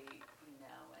receptivity,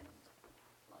 and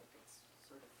like it's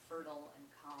sort of fertile and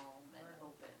calm and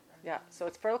open. Yeah, so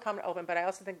it's fertile, calm, and open, but I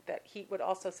also think that he would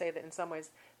also say that in some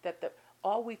ways that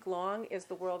all week long is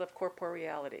the world of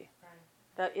corporeality.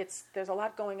 That there's a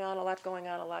lot going on, a lot going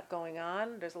on, a lot going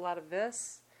on. There's a lot of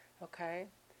this, okay,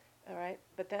 all right.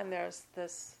 But then there's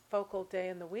this focal day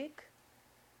in the week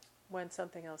when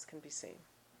something else can be seen,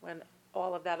 when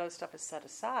all of that other stuff is set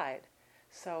aside.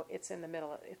 So it's in the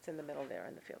middle. It's in the middle there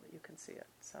in the field that you can see it.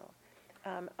 So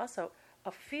also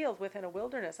a field within a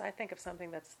wilderness. I think of something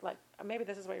that's like maybe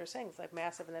this is what you're saying. It's like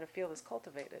massive, and then a field is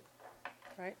cultivated,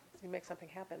 right? So you make something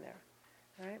happen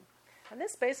there, right? On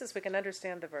this basis, we can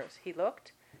understand the verse. He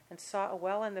looked and saw a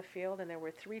well in the field, and there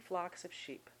were 3 flocks of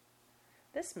sheep.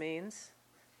 This means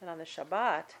that on the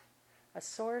Shabbat, a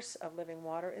source of living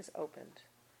water is opened.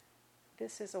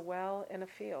 This is a well in a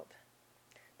field.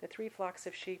 The 3 flocks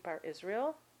of sheep are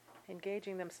Israel,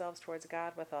 engaging themselves towards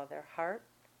God with all their heart,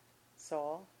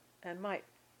 soul, and might.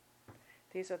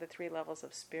 These are the 3 levels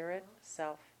of spirit,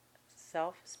 self,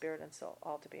 spirit, and soul,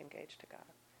 all to be engaged to God.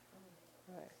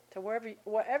 Right. So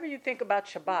whatever you think about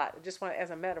Shabbat, just want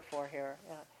as a metaphor here.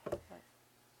 Yeah. Right.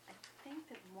 I think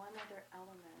that one other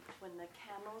element, when the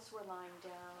camels were lying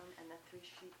down and the 3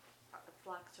 sheep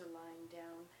flocks are lying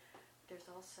down, there's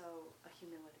also a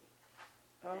humility.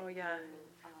 Oh yeah,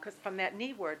 because from that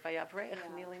knee word, vayavrech,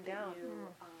 kneeling down. You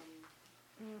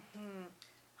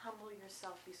humble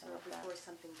yourself before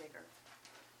something bigger.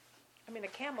 I mean, a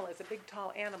camel is a big,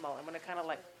 tall animal, and when it kind of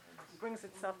like brings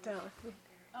itself down.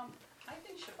 I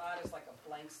think Shabbat is like a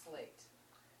blank slate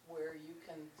where you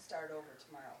can start over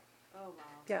tomorrow. Oh,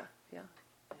 wow. Yeah.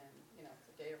 And, it's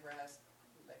a day of rest,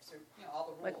 all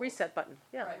the rules. Like reset button.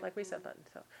 Yeah, Right. like reset button.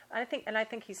 So I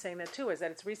think he's saying that too, is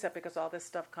that it's reset because all this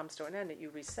stuff comes to an end, that you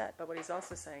reset. But what he's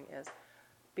also saying is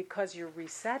because you're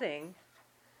resetting,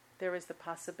 there is the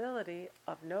possibility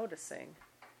of noticing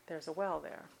there's a well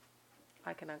there.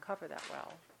 I can uncover that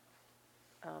well.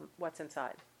 What's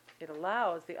inside. It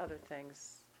allows the other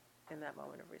things in that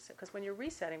moment of reset. Because when you're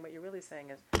resetting, what you're really saying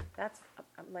is,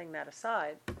 I'm laying that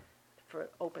aside for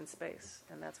open space.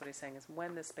 And that's what he's saying is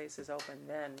when the space is open,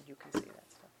 then you can see that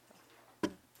stuff.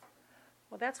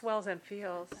 Well, that's wells and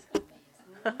fields.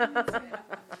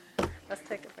 Let's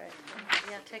take a break.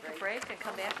 Yeah, take a break and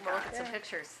come back and we'll look at some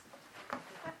pictures.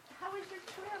 How was your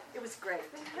trip? It was great.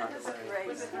 It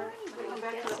was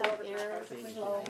Get some air flow.